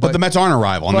rival. But the Mets aren't a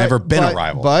rival. Never been a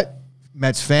rival. But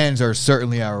Mets fans are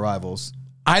certainly our rivals.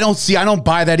 I don't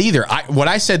buy that either. What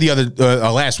I said the other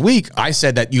last week, I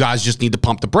said that you guys just need to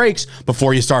pump the brakes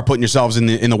before you start putting yourselves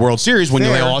in the World Series when you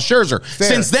lay all Scherzer. Fair.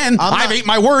 Since then, I've ate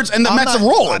my words and the Mets are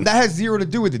rolling. That has zero to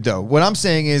do with it, though. What I'm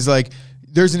saying is, like,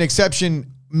 there's an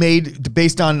exception made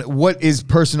based on what is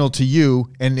personal to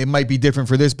you, and it might be different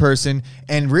for this person.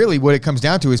 And really what it comes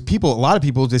down to is a lot of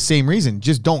people, the same reason,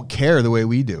 just don't care the way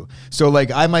we do. So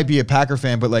like I might be a Packer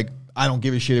fan, but like I don't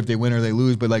give a shit if they win or they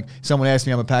lose. But like someone asked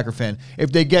me, I'm a Packer fan.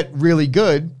 If they get really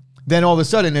good, then all of a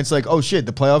sudden it's like, oh shit,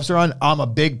 the playoffs are on. I'm a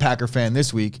big Packer fan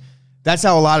this week. That's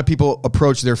how a lot of people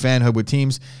approach their fanhood with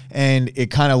teams. And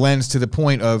it kind of lends to the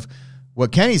point of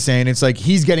what Kenny's saying. It's like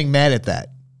he's getting mad at that.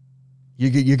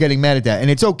 You're getting mad at that.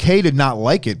 And it's okay to not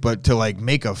like it, but to like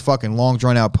make a fucking long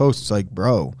drawn out post, it's like,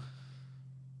 bro,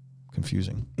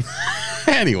 confusing.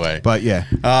 Anyway. But yeah,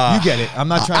 you get it. I'm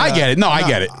not trying to. I get it. No, I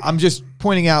get it. I'm just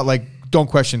pointing out, like,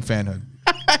 don't question fanhood.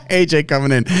 AJ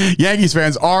coming in. Yankees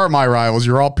fans are my rivals.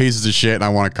 You're all pieces of shit, and I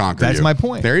want to conquer you. That's my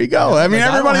point. There you go. I mean, Like,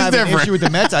 everybody's I don't have different. An issue with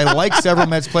the Mets. I like several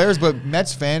Mets players, but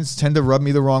Mets fans tend to rub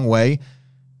me the wrong way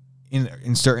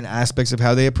in certain aspects of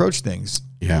how they approach things.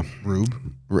 Yeah. Rube.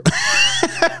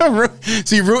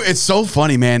 See, Rube, it's so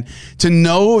funny, man. To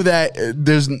know that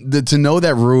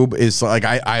Rube is like,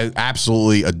 I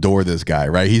absolutely adore this guy,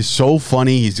 right? He's so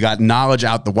funny. He's got knowledge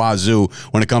out the wazoo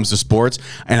when it comes to sports.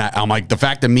 And I'm like, the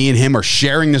fact that me and him are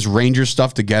sharing this Rangers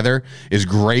stuff together is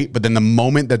great. But then the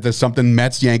moment that there's something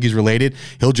Mets, Yankees related,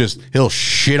 he'll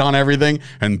shit on everything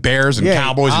and Bears and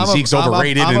Cowboys and Zeke's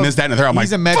overrated and this, that, and the third. I'm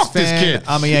he's like, a Mets fuck fan. this kid.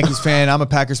 I'm a Yankees fan. I'm a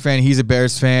Packers fan. He's a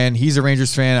Bears fan. He's a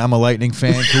Rangers fan. I'm a Lightning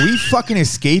fan. Can we fucking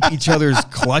escape each other's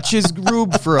clutches,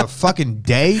 Rube, for a fucking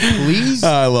day, please?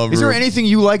 I love Is there Rube. anything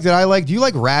you like that I like? Do you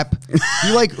like rap? Do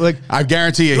you like I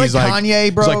guarantee you, he's like like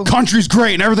Kanye, bro? He's like, country's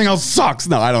great and everything else sucks.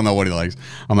 No, I don't know what he likes.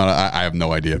 I have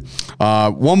no idea.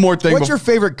 One more thing. What's your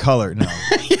favorite color? No.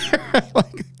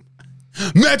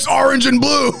 Mets orange and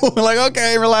blue. Like,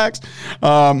 okay, relax.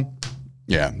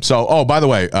 Yeah. So, by the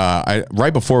way,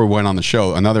 right before we went on the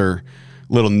show, another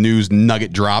little news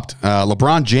nugget dropped.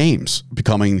 LeBron James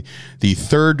becoming the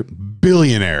third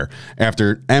billionaire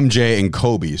after MJ and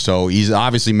Kobe. So he's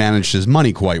obviously managed his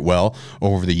money quite well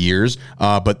over the years.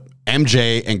 But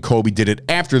MJ and Kobe did it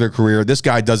after their career. This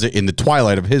guy does it in the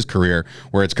twilight of his career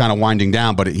where it's kind of winding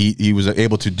down, but he was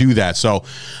able to do that. So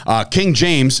King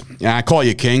James, and I call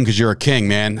you King because you're a king,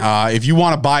 man. If you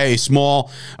want to buy a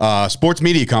small sports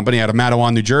media company out of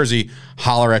Matawan, New Jersey,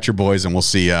 holler at your boys and we'll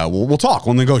see. We'll talk.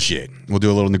 We'll negotiate. We'll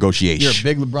do a little negotiation. You're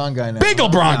a big LeBron guy now. Big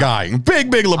LeBron guy.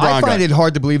 Big LeBron guy. I find it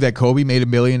hard to believe that Kobe made $1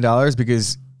 million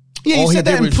because Yeah, you said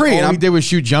that in pre. All he did was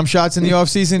shoot jump shots in the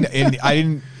offseason, and I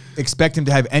didn't expect him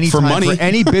to have any time money. for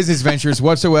any business ventures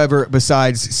whatsoever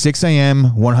besides 6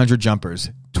 a.m., 100 jumpers,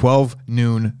 12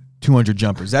 noon, 200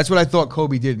 jumpers. That's what I thought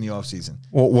Kobe did in the offseason.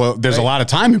 Well, there's a lot of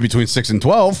time in between 6 and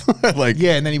 12. Like,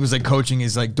 Yeah, and then he was like coaching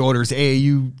his like daughter's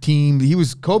AAU team.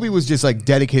 Kobe was just like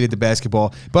dedicated to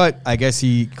basketball, but I guess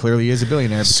he clearly is a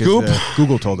billionaire because Scoop.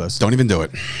 Google told us. don't even do it.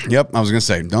 Yep, I was gonna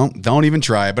say don't even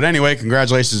try it. But anyway,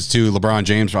 congratulations to LeBron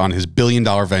James on his $1 billion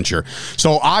venture.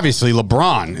 So obviously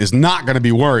LeBron is not going to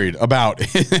be worried about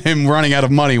him running out of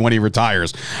money when he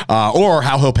retires, or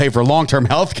how he'll pay for long-term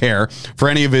health care for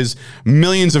any of his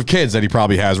millions of kids that he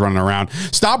probably has running around.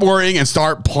 Stop worrying and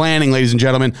start planning, ladies and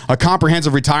gentlemen. A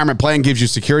comprehensive retirement plan gives you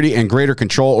security and greater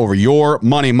control over your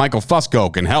money. Michael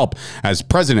Fusco can help. As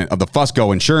president of the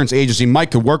Fusco Insurance Agency,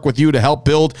 Mike could work with you to help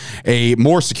build a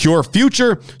more secure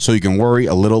future so you can worry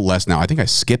a little less now. I think I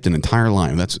skipped an entire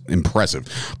line. That's impressive.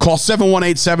 Call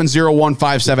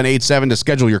 718-701-5787 to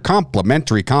schedule your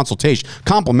complimentary consultation.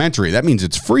 Complimentary. That means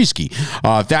it's free ski.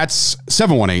 That's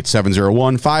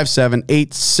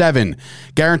 718-701-5787.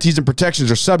 Guarantees and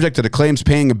protections are subject to the claims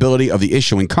paying ability of the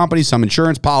issuing company. Some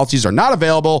insurance policies are not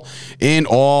available in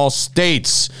all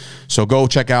states. So go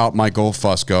check out Michael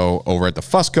Fusco over at the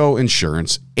Fusco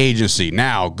Insurance Agency.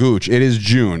 Now, Gooch, it is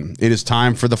June. It is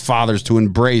time for the fathers to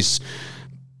embrace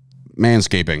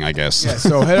manscaping, I guess. Yeah,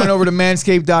 so head on over to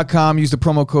manscaped.com. Use the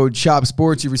promo code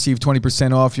SHOPSPORTS. You receive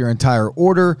 20% off your entire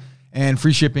order and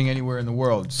free shipping anywhere in the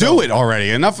world. So, Do it already.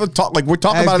 Enough of talk. Like, we're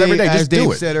talking about it every day. As Just Dave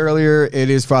do it. said earlier, it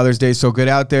is Father's Day, so get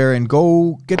out there and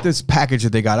go get this package that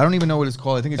they got. I don't even know what it's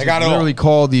called. I think it's got it all. literally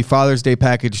called the Father's Day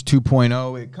Package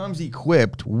 2.0. It comes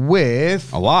equipped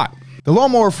with A lot. the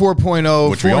Lawnmower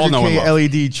 4.0 Which we all know and 400K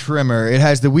love. LED trimmer. It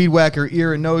has the Weed Whacker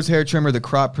ear and nose hair trimmer, the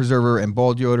Crop Preserver and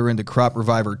Bald Deodorant, the Crop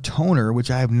Reviver toner, which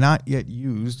I have not yet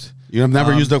used. You have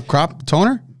never used a crop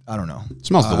toner? I don't know. It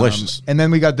smells delicious. And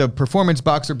then we got the performance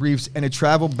boxer briefs and a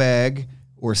travel bag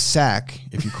or sack,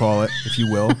 if you call it, if you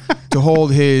will, to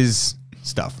hold his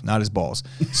stuff, not his balls.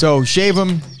 So shave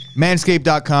them,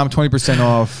 manscaped.com, 20%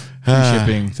 off, free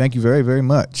shipping. Thank you very, very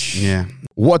much. Yeah.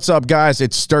 What's up, guys?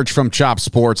 It's Sturch from Chop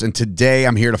Sports, and today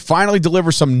I'm here to finally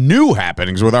deliver some new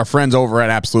happenings with our friends over at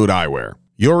Absolute Eyewear.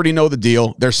 You already know the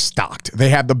deal. They're stocked. They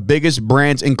have the biggest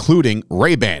brands, including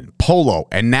Ray-Ban, Polo,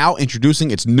 and now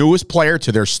introducing its newest player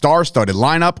to their star-studded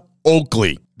lineup,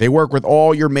 Oakley. They work with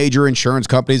all your major insurance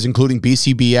companies, including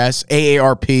BCBS,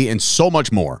 AARP, and so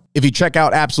much more. If you check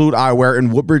out Absolute Eyewear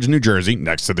in Woodbridge, New Jersey,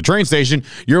 next to the train station,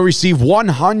 you'll receive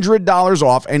 $100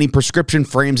 off any prescription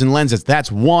frames and lenses.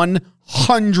 That's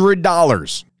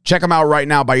 $100. Check them out right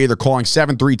now by either calling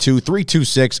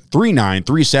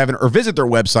 732-326-3937 or visit their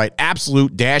website,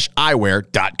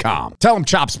 absolute-eyewear.com. Tell them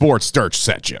Chop Sports Sturch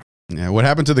sent you. Yeah, what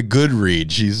happened to the good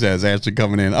read? She says, Ashley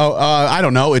coming in. I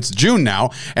don't know. It's June now,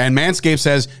 and Manscaped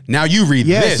says, now you read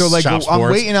this, so like Chop I'm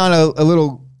Sports. waiting on a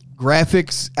little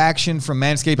graphics action from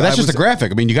Manscaped. But that's just a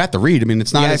graphic. I mean, you got the read. I mean,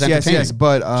 it's not as entertaining. Yes,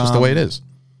 but it's just the way it is.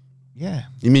 Yeah.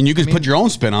 I mean, you could put your own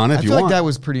spin on it if I you feel want. like that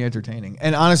was pretty entertaining.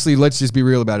 And honestly, let's just be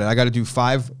real about it. I got to do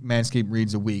 5 Manscaped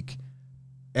reads a week.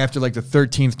 After like the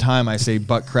 13th time I say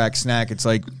butt crack snack, it's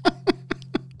like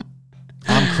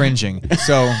I'm cringing.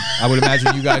 So I would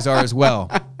imagine you guys are as well.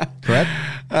 Correct?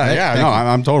 Yeah, no,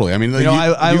 I'm totally. I mean,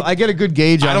 I get a good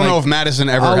gauge. I don't know if Madison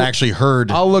ever actually heard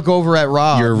I'll look over at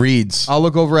Rob. your reads. I'll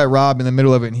look over at Rob in the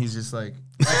middle of it, and he's just like,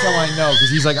 that's how I know, because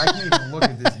he's like, I can't even look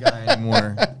at this guy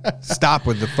anymore. Stop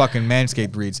with the fucking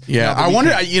Manscaped reads. Yeah, I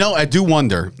wonder. I do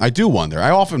wonder. I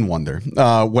often wonder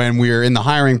when we're in the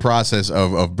hiring process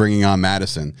of bringing on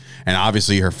Madison, and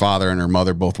obviously her father and her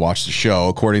mother both watch the show.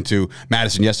 According to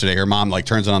Madison yesterday, her mom like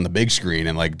turns it on the big screen,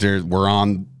 and like we're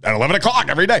on at 11 o'clock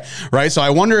every day, right? So I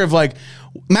wonder if like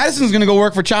Madison's gonna go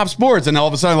work for Chop Sports, and all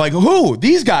of a sudden like, who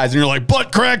these guys? And you're like,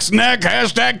 butt crack snack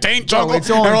hashtag taint chuckle.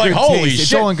 It's all and in like, good holy taste. shit,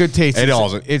 It's all in good taste. It It's-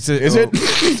 also Is it?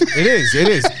 It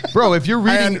is, bro. If you're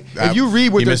reading, if you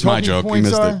read what you their missed my talking joke. You points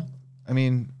missed are, it. I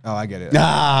mean, I get it.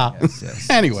 Ah. Yes.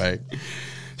 Anyway,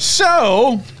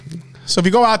 so if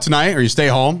you go out tonight or you stay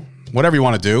home, whatever you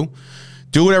want to do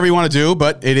whatever you want to do.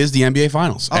 But it is the NBA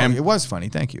Finals. Oh, it was funny.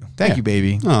 Thank you. Thank you,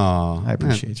 baby. Oh, I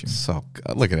appreciate you. So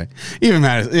good. Look at it. Even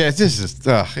Madison. Yeah, this is.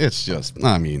 It's just.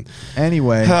 I mean.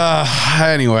 Anyway,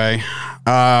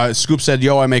 Scoop said,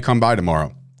 "Yo, I may come by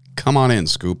tomorrow. Come on in,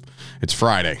 Scoop. It's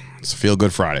Friday. It's a Feel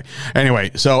Good Friday."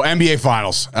 Anyway, so NBA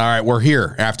Finals. All right, we're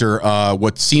here after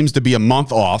what seems to be a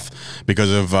month off because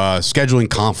of scheduling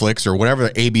conflicts or whatever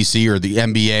the ABC or the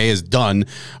NBA has done.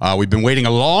 We've been waiting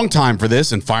a long time for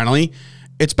this, and finally,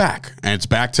 it's back. And it's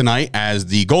back tonight as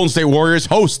the Golden State Warriors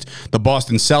host the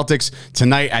Boston Celtics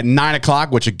tonight at 9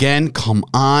 o'clock, which again, come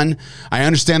on. I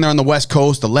understand they're on the West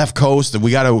Coast, the left coast, and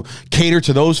we got to cater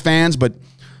to those fans, but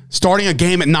starting a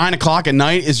game at 9 o'clock at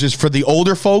night is just for the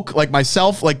older folk like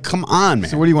myself. Like, come on, man.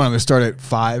 so what do you want them to start at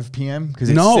 5 p.m.? Because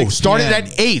No, started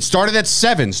at 8, started at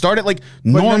 7, started like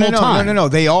normal time. No.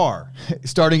 They are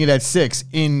starting it at 6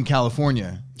 in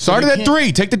California. So Started they at can't-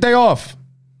 3, take the day off.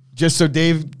 just so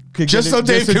Dave could Just get so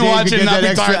Dave can watch could it and get not that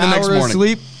be tired extra the next hour of morning.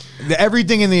 Sleep.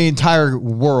 Everything in the entire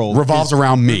world Revolves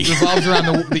around me. Revolves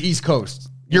around the East Coast.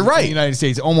 You're In right. the United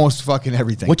States, almost fucking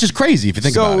everything. Which is crazy if you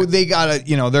think about So it. they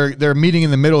gotta, they're meeting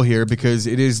in the middle here because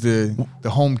it is the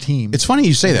home team. It's funny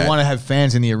you say They that. want to have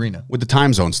fans in the arena. With the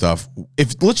time zone stuff,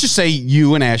 if let's just say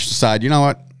you and Ash decide, you know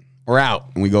what, we're out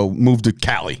and we go move to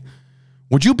Cali,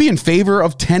 would you be in favor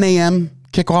of 10 a.m.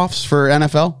 kickoffs for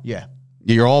NFL? Yeah.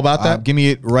 You're all about that? Give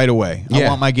me it right away. I Yeah.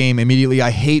 want my game immediately.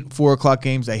 I hate 4 o'clock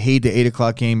games. I hate the 8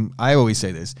 o'clock game. I always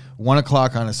say this: 1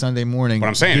 o'clock on a Sunday morning. But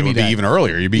I'm saying give it me would be that. even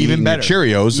earlier. You'd be Even eating better. your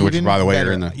Cheerios, which Even by the way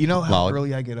better. are in the You know how lolly.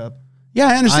 early I get up? Yeah,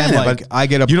 I understand that. But I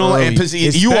get up you know, early, and you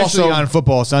especially also on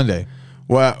football Sunday.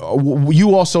 well,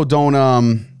 you also don't.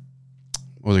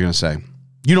 What was I going to say?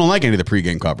 You don't like any of the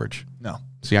pregame coverage. No.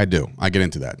 See, I do. I get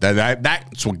into that.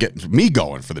 That's what gets me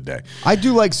going for the day. I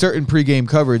do like certain pregame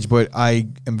coverage, but I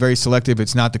am very selective.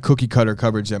 It's not the cookie cutter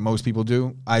coverage that most people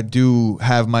do. I do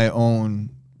have my own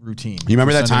routine. You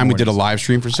remember for that Sunday time we did a mornings. live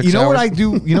stream for 6 hours? You know what I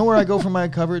do? You know where I go for my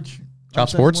coverage? Chop on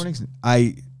Sunday Sports? mornings?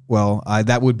 I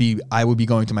would be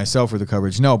going to myself for the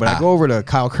coverage. No, but I go over to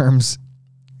Kyle Kerm's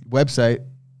website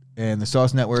and the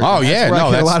Sauce Network. Oh, and that's yeah, where no, I get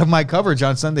a that's- lot of my coverage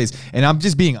on Sundays, and I'm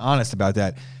just being honest about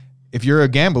that. If you're a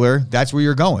gambler, that's where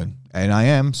you're going, and I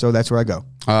am, so that's where I go.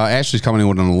 Ashley's coming in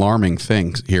with an alarming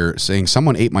thing here, saying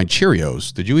someone ate my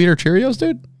Cheerios. Did you eat her Cheerios,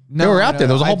 dude? They were out there.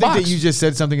 There was a whole I think box. that you just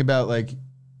said something about like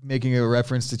making a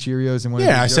reference to Cheerios and one.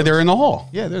 Yeah, I said they were in the hall.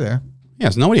 Yeah, they're there.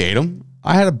 Yes, nobody ate them.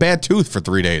 I had a bad tooth for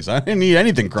 3 days. I didn't eat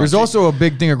anything crunchy. There's also a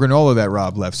big thing of granola that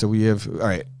Rob left, so we have. All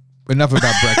right, enough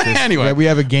about breakfast. Anyway, we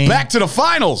have a game. Back to the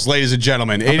finals, ladies and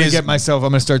gentlemen. I'm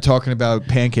gonna start talking about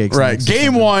pancakes. Right. next or Game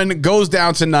something. 1 goes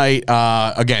down tonight.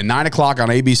 Again, 9 o'clock on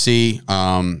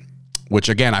ABC. Which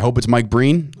again, I hope it's Mike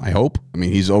Breen. I hope. I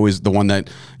mean, he's always the one that,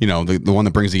 the one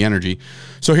that brings the energy.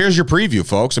 So here's your preview,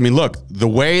 folks. I mean, look, the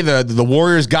way the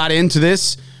Warriors got into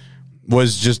this,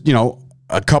 was just,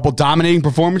 a couple dominating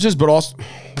performances, but also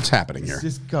what's happening here?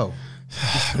 Just go.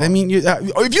 I mean,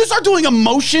 if you start doing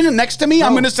emotion next to me,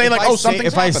 I'm going to say something's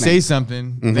if happening. I say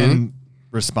something, then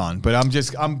respond. But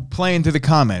I'm playing to the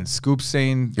comments. Scoop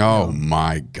saying, oh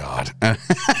my God.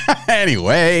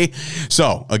 Anyway,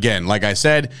 so again, like I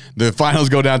said, the finals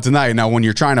go down tonight. Now, when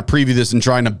you're trying to preview this and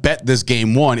trying to bet this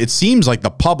game one, it seems like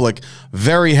the public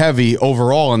very heavy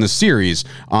overall in the series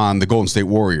on the Golden State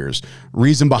Warriors.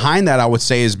 Reason behind that, I would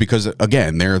say, is because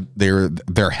again,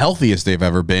 they're healthiest they've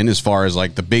ever been as far as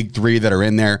like the big three that are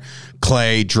in there: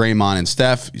 Clay, Draymond, and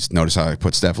Steph. You notice how I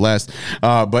put Steph last,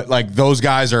 but like those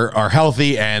guys are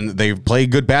healthy and they play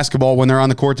good basketball when they're on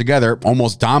the court together,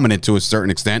 almost dominant to a certain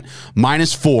extent.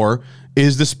 -4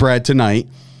 is the spread tonight.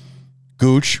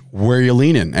 Gooch, where are you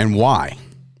leaning and why?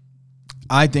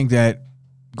 I think that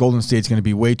Golden State's going to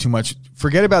be way too much.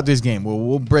 Forget about this game.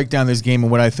 We'll break down this game and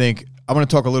what I think. I want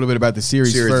to talk a little bit about the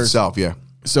series first. Itself, yeah.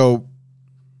 So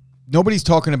nobody's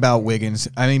talking about Wiggins.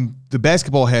 I mean, the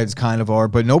basketball heads kind of are,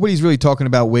 but nobody's really talking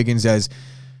about Wiggins as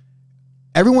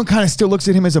everyone kind of still looks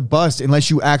at him as a bust unless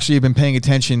you actually have been paying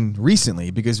attention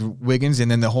recently, because Wiggins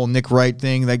and then the whole Nick Wright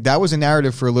thing, like that was a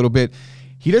narrative for a little bit.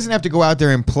 He doesn't have to go out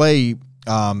there and play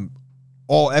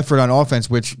all effort on offense,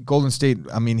 which Golden State,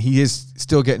 I mean, he is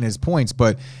still getting his points,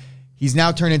 but he's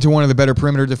now turned into one of the better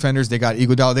perimeter defenders. They got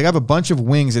Iguodala. They have a bunch of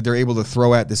wings that they're able to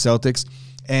throw at the Celtics.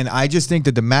 And I just think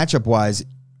that the matchup-wise,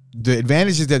 the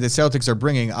advantages that the Celtics are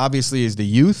bringing obviously is the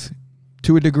youth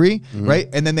to a degree, right?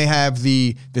 And then they have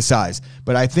the size.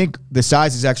 But I think the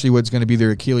size is actually what's going to be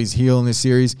their Achilles heel in this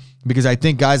series, because I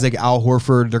think guys like Al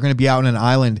Horford, they're going to be out on an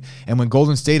island. And when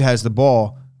Golden State has the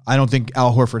ball, I don't think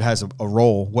Al Horford has a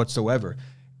role whatsoever,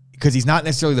 because he's not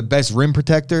necessarily the best rim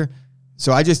protector.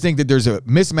 So I just think that there's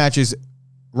mismatches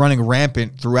running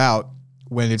rampant throughout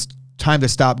when it's time to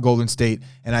stop Golden State.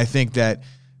 And I think that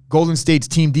Golden State's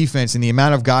team defense and the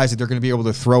amount of guys that they're going to be able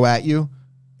to throw at you,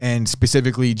 and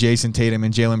specifically Jason Tatum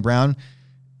and Jaylen Brown,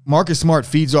 Marcus Smart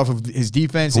feeds off of his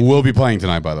defense. Who will be playing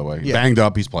tonight, by the way. Yeah. Banged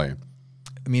up, he's playing.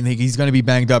 I mean, he's going to be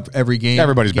banged up every game.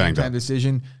 Everybody's game banged time up.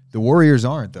 Decision. The Warriors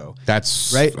aren't, though.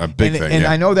 That's right? a big thing. And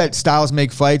yeah. I know that styles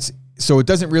make fights, so it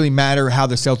doesn't really matter how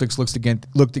the Celtics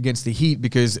looked against the Heat,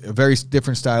 because a very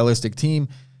different stylistic team.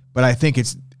 But I think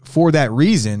it's for that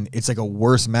reason, it's like a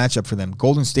worse matchup for them.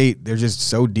 Golden State, they're just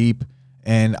so deep,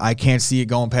 and I can't see it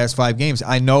going past 5 games.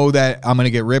 I know that I'm going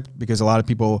to get ripped because a lot of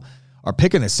people are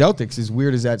picking the Celtics, as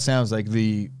weird as that sounds. Like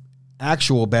the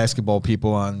actual basketball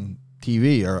people on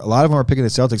TV, or a lot of them are picking the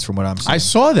Celtics from what I'm seeing. I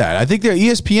saw that. I think that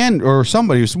ESPN or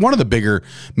somebody, one of the bigger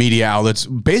media outlets,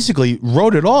 basically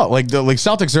wrote it all. Like the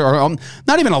Celtics are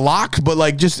not even a lock, but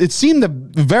like just it seemed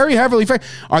very heavily.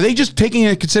 Are they just taking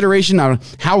into consideration on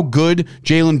how good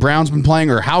Jaylen Brown's been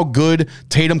playing, or how good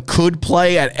Tatum could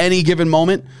play at any given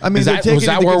moment? I mean, was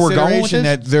that where we're going with this?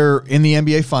 That they're in the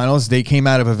NBA Finals. They came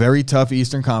out of a very tough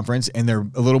Eastern Conference, and they're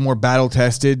a little more battle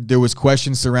tested. There was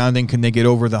questions surrounding, can they get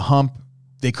over the hump?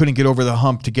 They couldn't get over the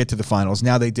hump to get to the finals.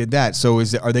 Now they did that. So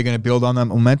are they going to build on that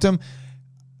momentum?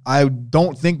 I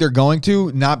don't think they're going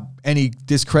to. Not any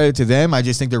discredit to them. I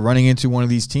just think they're running into one of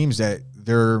these teams that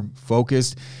they're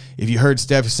focused. If you heard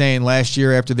Steph saying last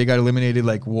year after they got eliminated,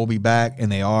 like, we'll be back,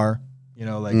 and they are. You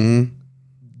know, like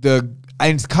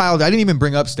Kyle, I didn't even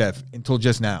bring up Steph until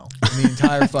just now. In the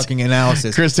entire fucking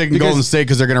analysis. Chris taking Golden State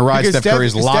because they're going to ride Steph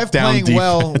Curry's lockdown defense.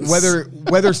 Well,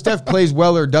 whether Steph plays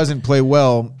well or doesn't play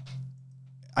well,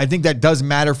 I think that does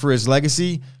matter for his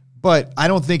legacy, but I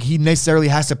don't think he necessarily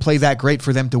has to play that great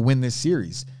for them to win this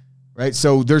series, right?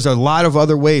 So there's a lot of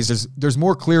other ways. There's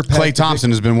more clear path. Klay Thompson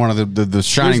has been one of the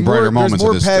shining brighter moments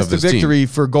of this team. There's more paths to victory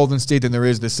for Golden State than there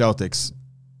is the Celtics.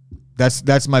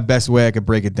 That's my best way I could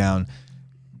break it down.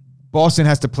 Boston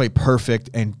has to play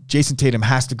perfect, and Jason Tatum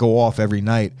has to go off every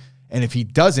night, and if he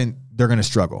doesn't, they're going to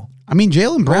struggle. I mean,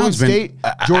 Jaylen Brown's State,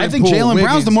 I think Jaylen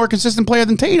Brown's the more consistent player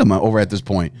than Tatum over at this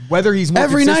point. Whether he's more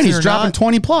every night he's dropping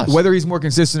 20 plus. Whether he's more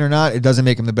consistent or not, it doesn't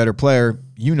make him the better player.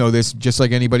 You know this just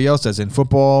like anybody else does in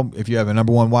football. If you have a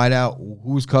number one wideout,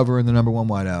 who's covering the number one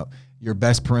wideout? Your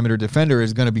best perimeter defender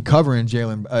is going to be covering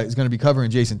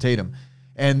Jason Tatum,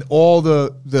 and all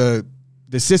the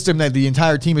system that the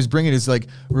entire team is bringing is like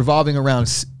revolving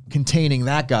around containing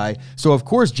that guy. So of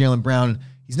course Jaylen Brown,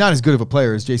 he's not as good of a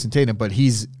player as Jason Tatum, but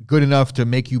he's good enough to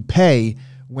make you pay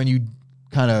when you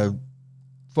kind of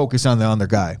focus on the other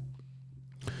guy.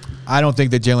 I don't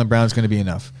think that Jaylen Brown's going to be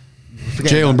enough.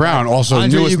 Jaylen Brown, also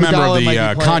Andre newest member of the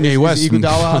Kanye West is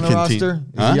Iguodala on the roster?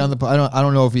 Team. Is he on the? I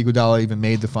don't know if Iguodala even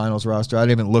made the finals roster. I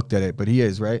haven't looked at it, but he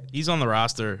is, right? He's on the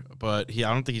roster, but I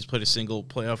don't think he's played a single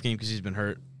playoff game because he's been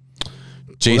hurt.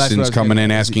 Jason's I was coming getting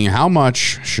in at. asking how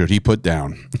much should he put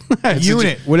down?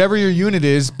 Unit, whatever your unit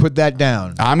is, put that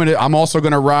down. I'm also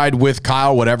gonna ride with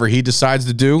Kyle, whatever he decides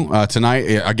to do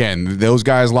tonight. Again, those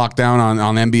guys locked down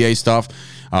on NBA stuff.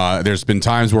 There's been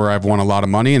times where I've won a lot of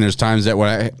money, and there's times that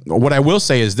what I will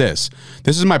say is this.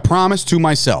 This is my promise to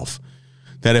myself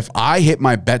that if I hit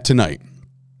my bet tonight,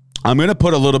 I'm going to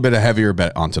put a little bit of heavier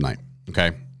bet on tonight,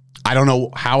 okay? I don't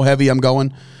know how heavy I'm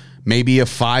going. Maybe a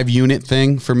 5-unit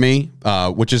thing for me,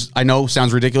 which is, I know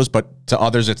sounds ridiculous, but to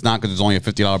others it's not because it's only a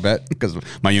 $50 bet because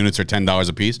my units are $10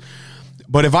 a piece.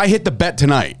 But if I hit the bet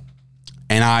tonight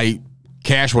and I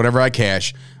cash whatever I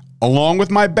cash, along with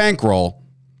my bankroll,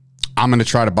 I'm going to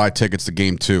try to buy tickets to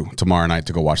Game 2 tomorrow night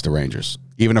to go watch the Rangers,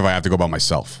 even if I have to go by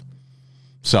myself.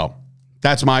 So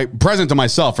that's my present to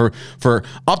myself for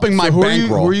upping my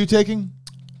bankroll. Who are you taking?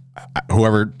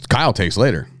 Whoever Kyle takes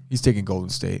later. He's taking Golden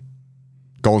State.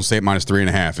 Golden State minus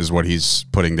 3.5 is what he's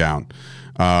putting down.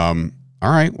 All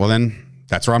right, well then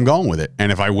that's where I'm going with it.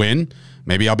 And if I win,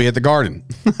 maybe I'll be at the Garden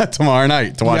tomorrow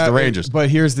night to watch the Rangers. But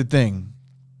here's the thing.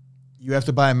 You have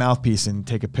to buy a mouthpiece and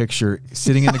take a picture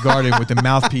sitting in the Garden with the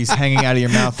mouthpiece hanging out of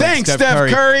your mouth. Thanks, like Steph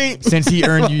Curry. Since he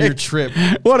earned you your trip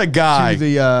What a guy. to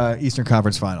the Eastern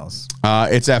Conference Finals.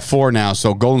 It's at 4 now,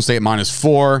 so Golden State minus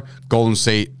 4. Golden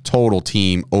State total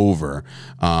team over.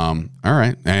 All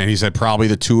right, and he said probably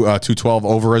the 212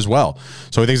 over as well.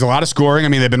 So he thinks a lot of scoring. I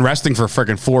mean, they've been resting for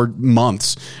freaking 4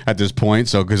 months at this point,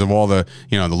 so because of all the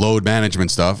the load management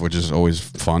stuff, which is always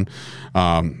fun,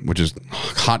 which is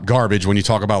hot garbage when you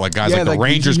talk about like guys like the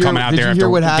Rangers coming out there after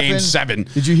Game 7.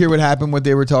 Did you hear what happened? What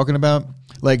they were talking about?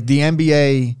 Like the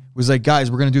NBA was like, guys,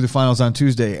 we're going to do the finals on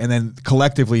Tuesday, and then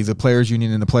collectively the players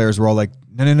union and the players were all like,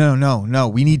 no,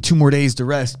 we need 2 more days to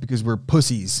rest because we're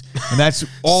pussies, and that's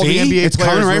all See? the NBA It's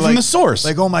players coming right were from like, the source.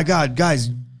 Like, oh my God, guys,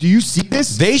 do you see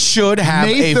this? They should have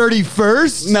May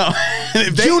 31st? No.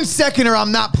 June 2nd or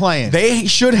I'm not playing. They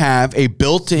should have a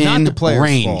built-in Not the player's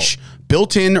range. fault.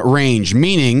 Built-in range,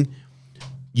 meaning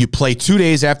you play 2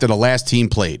 days after the last team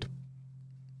played.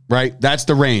 Right? That's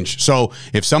the range. So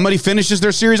if somebody finishes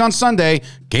their series on Sunday,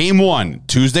 Game 1,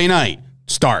 Tuesday night,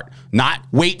 start. Not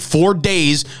wait 4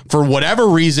 days for whatever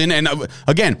reason. And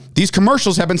again, these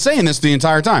commercials have been saying this the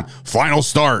entire time. Final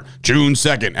start, June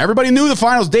 2nd. Everybody knew the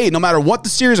finals date. No matter what the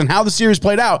series and how the series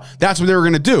played out, that's what they were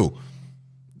going to do.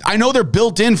 I know they're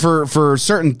built in for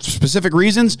certain specific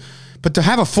reasons, but to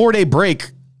have a 4-day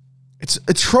break, it's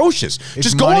atrocious.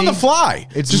 Just go on the fly.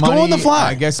 Go on the fly.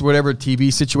 I guess whatever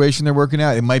TV situation they're working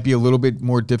at, it might be a little bit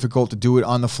more difficult to do it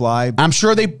on the fly. I'm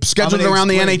sure they scheduled it around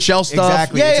the NHL stuff.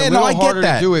 Exactly. Yeah, it's a little I get harder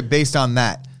that. to do it based on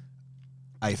that,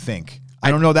 I think.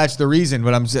 I don't know that's the reason,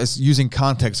 but I'm just using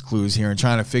context clues here and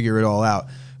trying to figure it all out.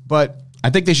 But I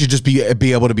think they should just be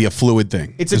able to be a fluid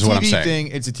thing. it's a is what I'm TV saying. thing.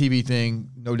 It's a TV thing.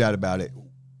 No doubt about it.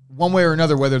 One way or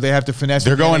another, whether they have to finesse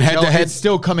They're the going NHL, head-to-head. It's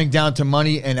still coming down to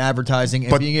money and advertising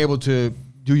and being able to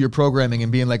do your programming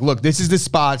and being like, look, this is the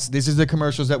spots, this is the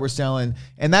commercials that we're selling,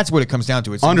 and that's what it comes down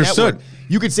to. It's Understood. network.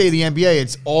 You could say the NBA,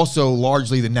 it's also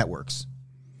largely the networks.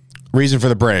 Reason for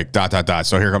the break, ...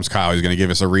 So here comes Kyle. He's going to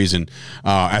give us a reason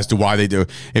as to why they do.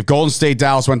 If Golden State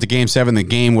Dallas went to Game 7, the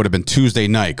game would have been Tuesday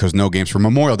night because no games for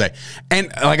Memorial Day.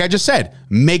 And like I just said,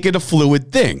 make it a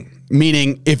fluid thing.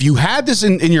 Meaning, if you had this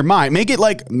in your mind, make it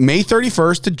like May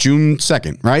 31st to June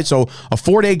 2nd, right? So a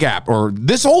 4-day gap or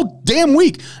this whole damn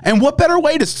week. And what better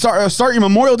way to start your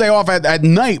Memorial Day off at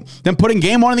night than putting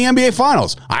Game 1 in the NBA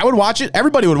Finals? I would watch it.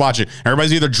 Everybody would watch it.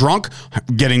 Everybody's either drunk,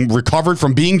 getting recovered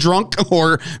from being drunk,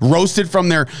 or roasted from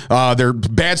their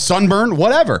bad sunburn,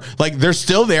 whatever. Like, they're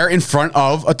still there in front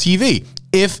of a TV.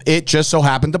 If it just so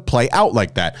happened to play out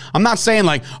like that. I'm not saying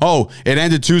like, oh, it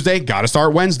ended Tuesday, got to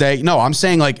start Wednesday. No, I'm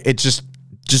saying like it just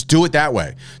do it that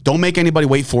way. Don't make anybody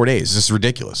wait 4 days. This is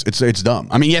ridiculous. It's dumb.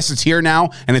 I mean, yes, it's here now,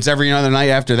 and it's every other night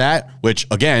after that, which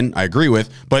again I agree with.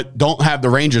 But don't have the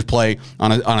Rangers play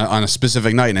on a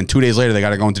specific night, and then 2 days later they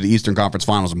got to go into the Eastern Conference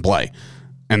Finals and play.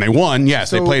 And they won. Yes,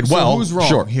 they played well. So who's wrong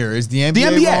sure. here? Is the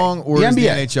NBA wrong or is the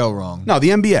NHL wrong? No, the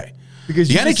NBA. Because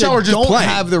the NHL are just don't playing.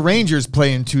 Have the Rangers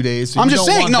play in 2 days. So I'm you just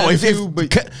don't saying, want no. them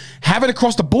to, Have it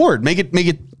across the board, make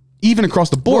it even across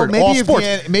the board. Well, all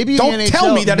sports. Maybe don't the NHL,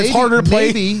 tell me that it's harder to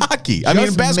play hockey. I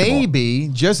mean,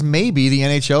 basketball. Just maybe the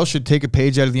NHL should take a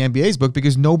page out of the NBA's book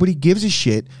because nobody gives a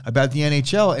shit about the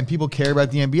NHL and people care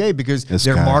about the NBA because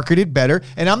they're marketed better.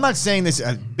 And I'm not saying this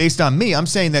based on me. I'm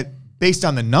saying that based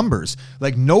on the numbers.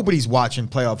 Like, nobody's watching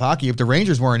playoff hockey. If the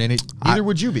Rangers weren't in it, neither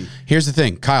would you be. Here's the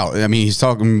thing, Kyle. I mean, he's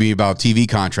talking to me about TV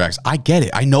contracts. I get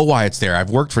it. I know why it's there. I've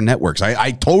worked for networks.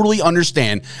 I totally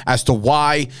understand as to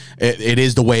why it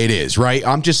is the way it is, right?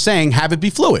 I'm just saying have it be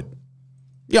fluid.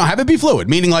 Have it be fluid,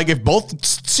 meaning like if both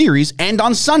series end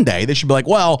on Sunday, they should be like,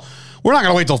 well, we're not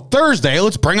going to wait till Thursday.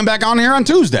 Let's bring them back on here on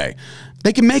Tuesday.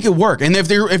 They can make it work. And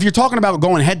if you're talking about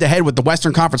going head to head with the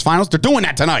Western Conference Finals, they're doing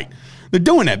that tonight. They're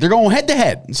doing that. They're going head to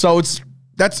head. So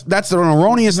that's an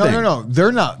erroneous thing. No.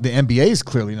 They're not. The NBA is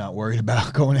clearly not worried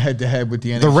about going head to head with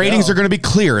the NHL. The ratings are going to be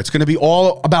clear. It's going to be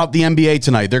all about the NBA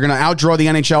tonight. They're going to outdraw the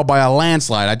NHL by a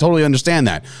landslide. I totally understand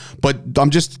that. But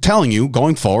I'm just telling you,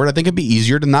 going forward, I think it'd be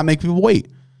easier to not make people wait.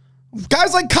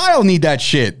 Guys like Kyle need that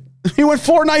shit. He went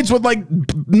 4 nights with like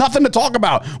nothing to talk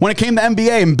about when it came to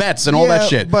NBA and bets and all that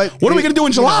shit. But what are we going to do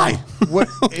in July?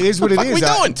 It is what it is. What are we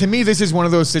doing? To me, this is one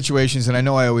of those situations, and I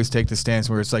know I always take the stance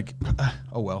where it's like,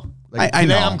 oh well. Like, I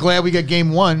know. I'm glad we got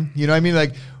game 1. You know what I mean?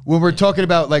 Like when we're talking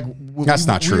about like that's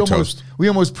not true, Toast. We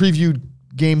almost previewed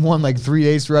game 1 like 3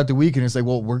 days throughout the week, and it's like,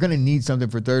 well, we're going to need something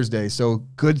for Thursday, so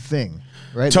good thing,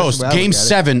 right? Toast. Game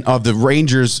 7 of the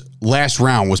Rangers' last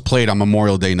round was played on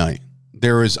Memorial Day night.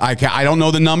 There is, I don't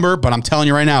know the number, but I'm telling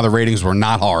you right now, the ratings were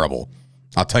not horrible.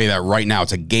 I'll tell you that right now.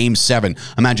 It's a game 7.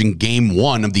 Imagine game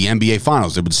 1 of the NBA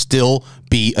Finals. It would still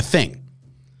be a thing.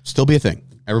 Still be a thing.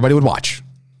 Everybody would watch.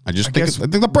 I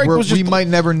think the break was just. We might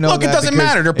never know. Look, it doesn't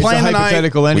matter. They're playing the night.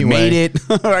 Anyway. We made it.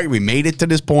 All right, we made it to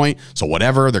this point. So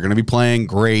whatever, they're going to be playing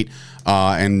great.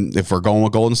 And if we're going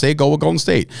with Golden State, go with Golden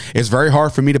State. It's very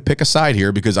hard for me to pick a side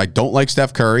here because I don't like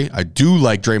Steph Curry. I do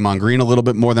like Draymond Green a little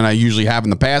bit more than I usually have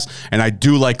in the past, and I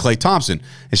do like Klay Thompson.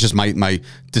 It's just my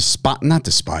not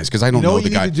despise because I don't know what the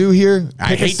you guy. Need to do here.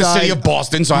 I hate the city of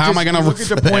Boston, so how am I going to look at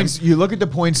the points? You look at the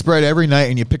point spread every night,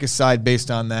 and you pick a side based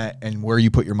on that and where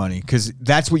you put your money because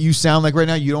that's what you sound like right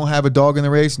now. You don't have a dog in the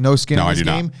race, no skin in this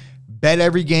game. Bet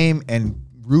every game and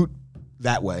root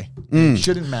that way. It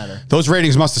shouldn't matter. Those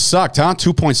ratings must have sucked, huh?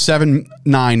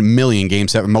 2.79 million game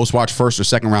 7, most watched first or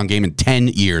second round game in 10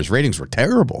 years. Ratings were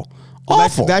terrible.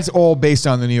 Awful. That's all based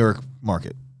on the New York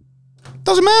market.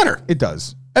 Doesn't matter. It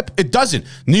does. It doesn't.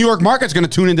 New York market's going to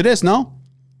tune into this, no?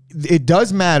 It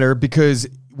does matter because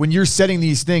when you're setting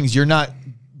these things, you're not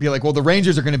be like, well, the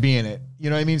Rangers are going to be in it. You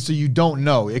know what I mean? So you don't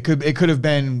know. It could have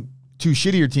been 2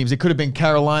 shittier teams. It could have been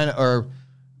Carolina or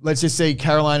let's just say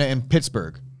Carolina and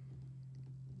Pittsburgh.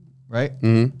 Right?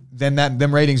 Mm-hmm. Then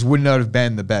them ratings wouldn't have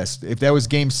been the best. If that was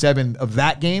game 7 of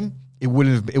that game, it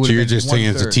wouldn't have. It would. So you're been just saying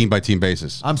it's a 1/3. team by team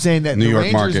basis. I'm saying that New the York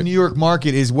Rangers' market. New York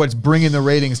market is what's bringing the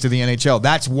ratings to the NHL.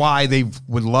 That's why they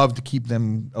would love to keep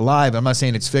them alive. I'm not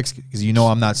saying it's fixed because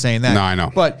I'm not saying that. No, I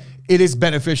know. But it is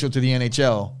beneficial to the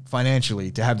NHL financially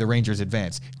to have the Rangers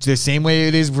advance. It's the same way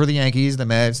it is for the Yankees, the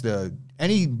Mets,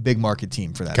 any big market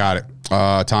team for that. Got it.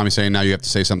 Tommy's saying now you have to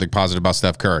say something positive about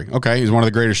Steph Curry. Okay, he's one of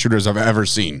the greatest shooters I've ever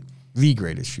seen. The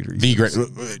greatest shooter. The great.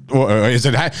 Is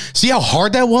it? See how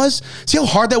hard that was? See how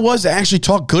hard that was to actually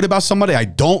talk good about somebody I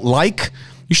don't like?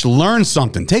 You should learn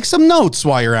something. Take some notes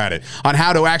while you're at it on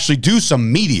how to actually do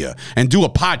some media and do a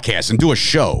podcast and do a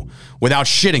show without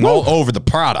shitting all over the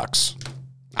products.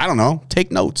 I don't know. Take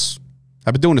notes.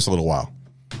 I've been doing this a little while.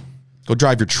 Go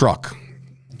drive your truck.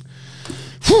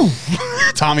 Whew.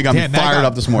 Tommy got me fired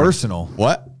up this morning. Personal.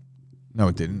 What? No,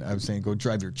 it didn't. I was saying go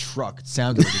drive your truck. It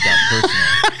sounded like it got personal.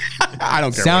 I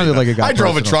don't care. Sounded like it got I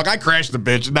drove a personal. truck. I crashed the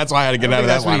bitch, and that's why I had to get out of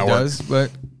that line of work. That's what he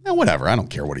does, but Yeah, whatever. I don't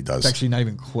care what he does. it's actually not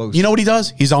even close. You know what he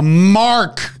does? He's a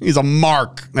mark. He's a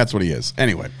mark. That's what he is.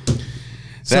 Anyway.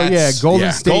 So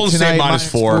Golden State Golden tonight,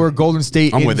 State -4. Golden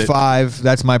State I'm in with it. 5.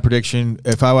 That's my prediction.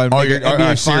 If I would make it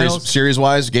NBA Finals, series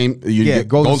wise game.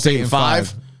 Golden State in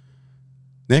 5.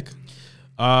 Nick.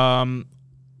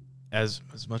 As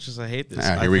much as I hate this,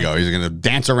 Here we go. He's gonna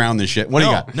dance around this shit. What do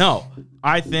you got? No,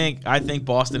 I think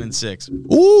Boston in 6.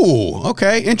 Ooh,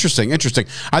 okay, interesting.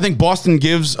 I think Boston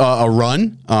gives a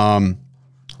run.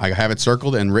 I have it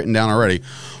circled and written down already.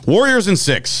 Warriors in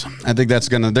 6. I think they're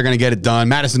gonna get it done.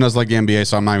 Madison does like the NBA,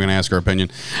 so I'm not even gonna ask her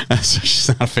opinion. She's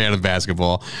not a fan of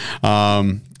basketball.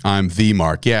 I'm the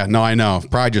mark. Yeah, no, I know.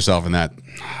 Pride yourself in that.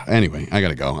 Anyway, I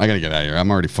gotta go. I gotta get out of here.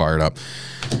 I'm already fired up.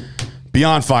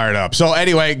 Beyond fired up. So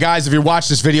anyway, guys, if you watch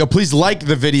this video, please like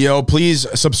the video. Please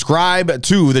subscribe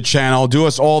to the channel. Do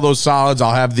us all those solids.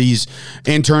 I'll have these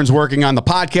interns working on the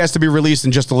podcast to be released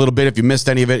in just a little bit. If you missed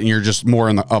any of it and you're just more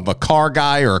of a car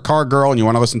guy or a car girl and you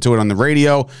want to listen to it on the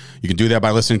radio, you can do that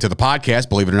by listening to the podcast,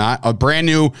 believe it or not. A brand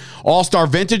new All-Star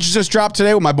Vintage just dropped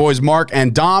today with my boys Mark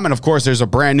and Dom. And, of course, there's a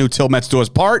brand new Till Mets Do Us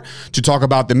Part to talk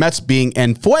about the Mets being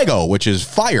en fuego, which is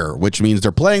fire, which means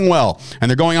they're playing well. And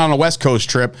they're going on a West Coast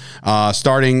trip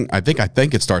starting, I think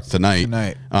it starts tonight.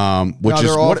 Which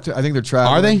is what I think they're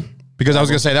traveling. Are they? Because I was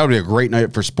going to say that would be a great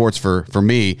night for sports for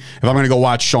me. If I'm going to go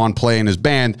watch Sean play in his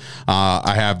band,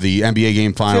 I have the NBA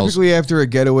game finals. Typically after a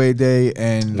getaway day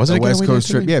and Was it a a West getaway Coast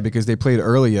day trip. today? Yeah, because they played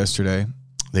early yesterday.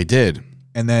 They did.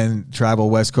 and then travel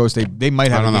West Coast. They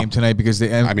might have don't a know. game tonight because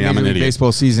the I'm an Major League idiot.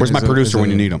 Baseball season. Where's my producer when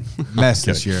you need him? Mess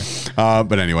this year.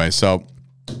 But anyway, so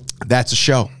that's a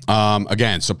show.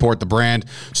 Again, support the brand,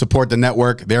 support the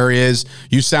network. There he is.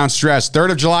 You sound stressed.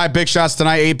 3rd of July, big shots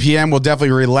tonight, 8 p.m. We'll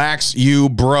definitely relax you,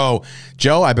 bro.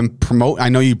 Joe, I've been I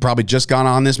know you probably just gone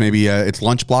on this. Maybe it's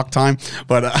lunch block time,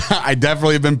 but I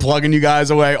definitely have been plugging you guys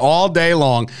away all day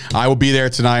long. I will be there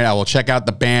tonight. I will check out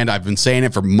the band. I've been saying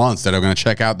it for months that I'm going to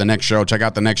check out the next show. Check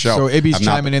out the next show. So Ibby's I've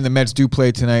not- chiming in. The Mets do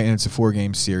play tonight, and it's a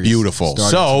 4-game series. Beautiful.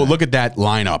 Starting So tonight. look at that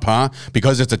lineup, huh?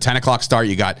 Because it's a 10 o'clock start,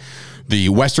 you got the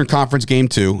Western Conference Game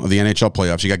 2 of the NHL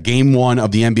playoffs. You got Game 1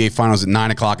 of the NBA Finals at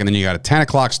 9 o'clock, and then you got a 10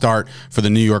 o'clock start for the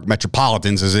New York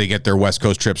Metropolitans as they get their West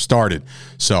Coast trip started.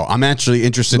 So I'm actually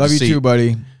interested Love to you see. too,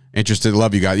 buddy. Interested,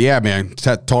 love you guys. Yeah, man,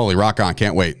 totally rock on.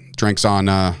 Can't wait. Drinks on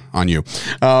you.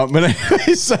 But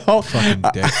anyway, so Fucking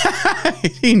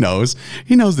dick. he knows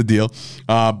the deal.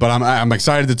 But I'm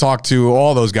excited to talk to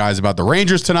all those guys about the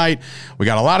Rangers tonight. We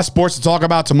got a lot of sports to talk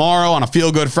about tomorrow on a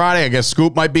Feel Good Friday. I guess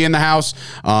Scoop might be in the house.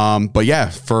 But yeah,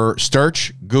 for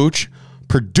Sturch, Gooch,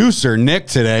 producer Nick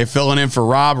today filling in for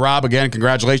Rob. Rob, again,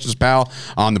 congratulations, pal,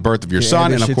 on the birth of your son, add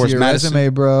and that of shit course, to your Madison. resume,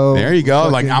 bro. There you go.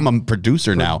 Like Fucking I'm a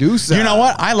producer now. producer. You know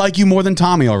what? I like you more than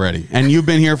Tommy already, and you've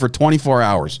been here for 24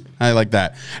 hours. I like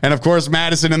that. And of course,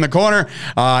 Madison in the corner.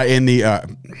 I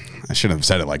shouldn't have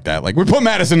said it like that. Like, we put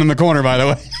Madison in the corner, by the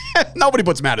way. Nobody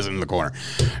puts Madison in the corner.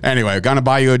 Anyway, gonna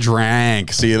buy you a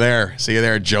drink. See you there. See you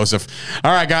there, Joseph.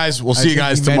 All right, guys. We'll see you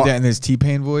guys He meant tomorrow. that in his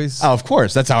T-Pain voice. Oh, of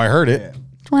course. That's how I heard it.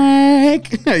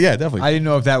 Drink. Yeah, definitely. I didn't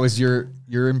know if that was your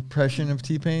impression of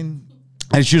T-Pain.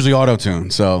 It's usually auto-tune.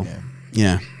 So,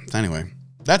 yeah. Anyway,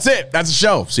 that's it. That's the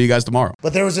show. See you guys tomorrow.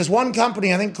 But there was this one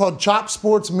company, I think, called Chop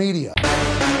Sports Media.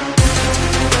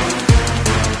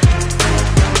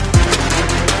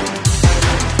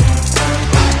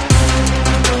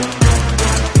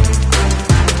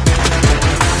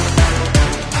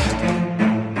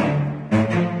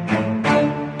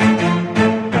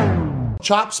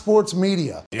 Chop Sports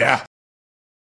Media. Yeah.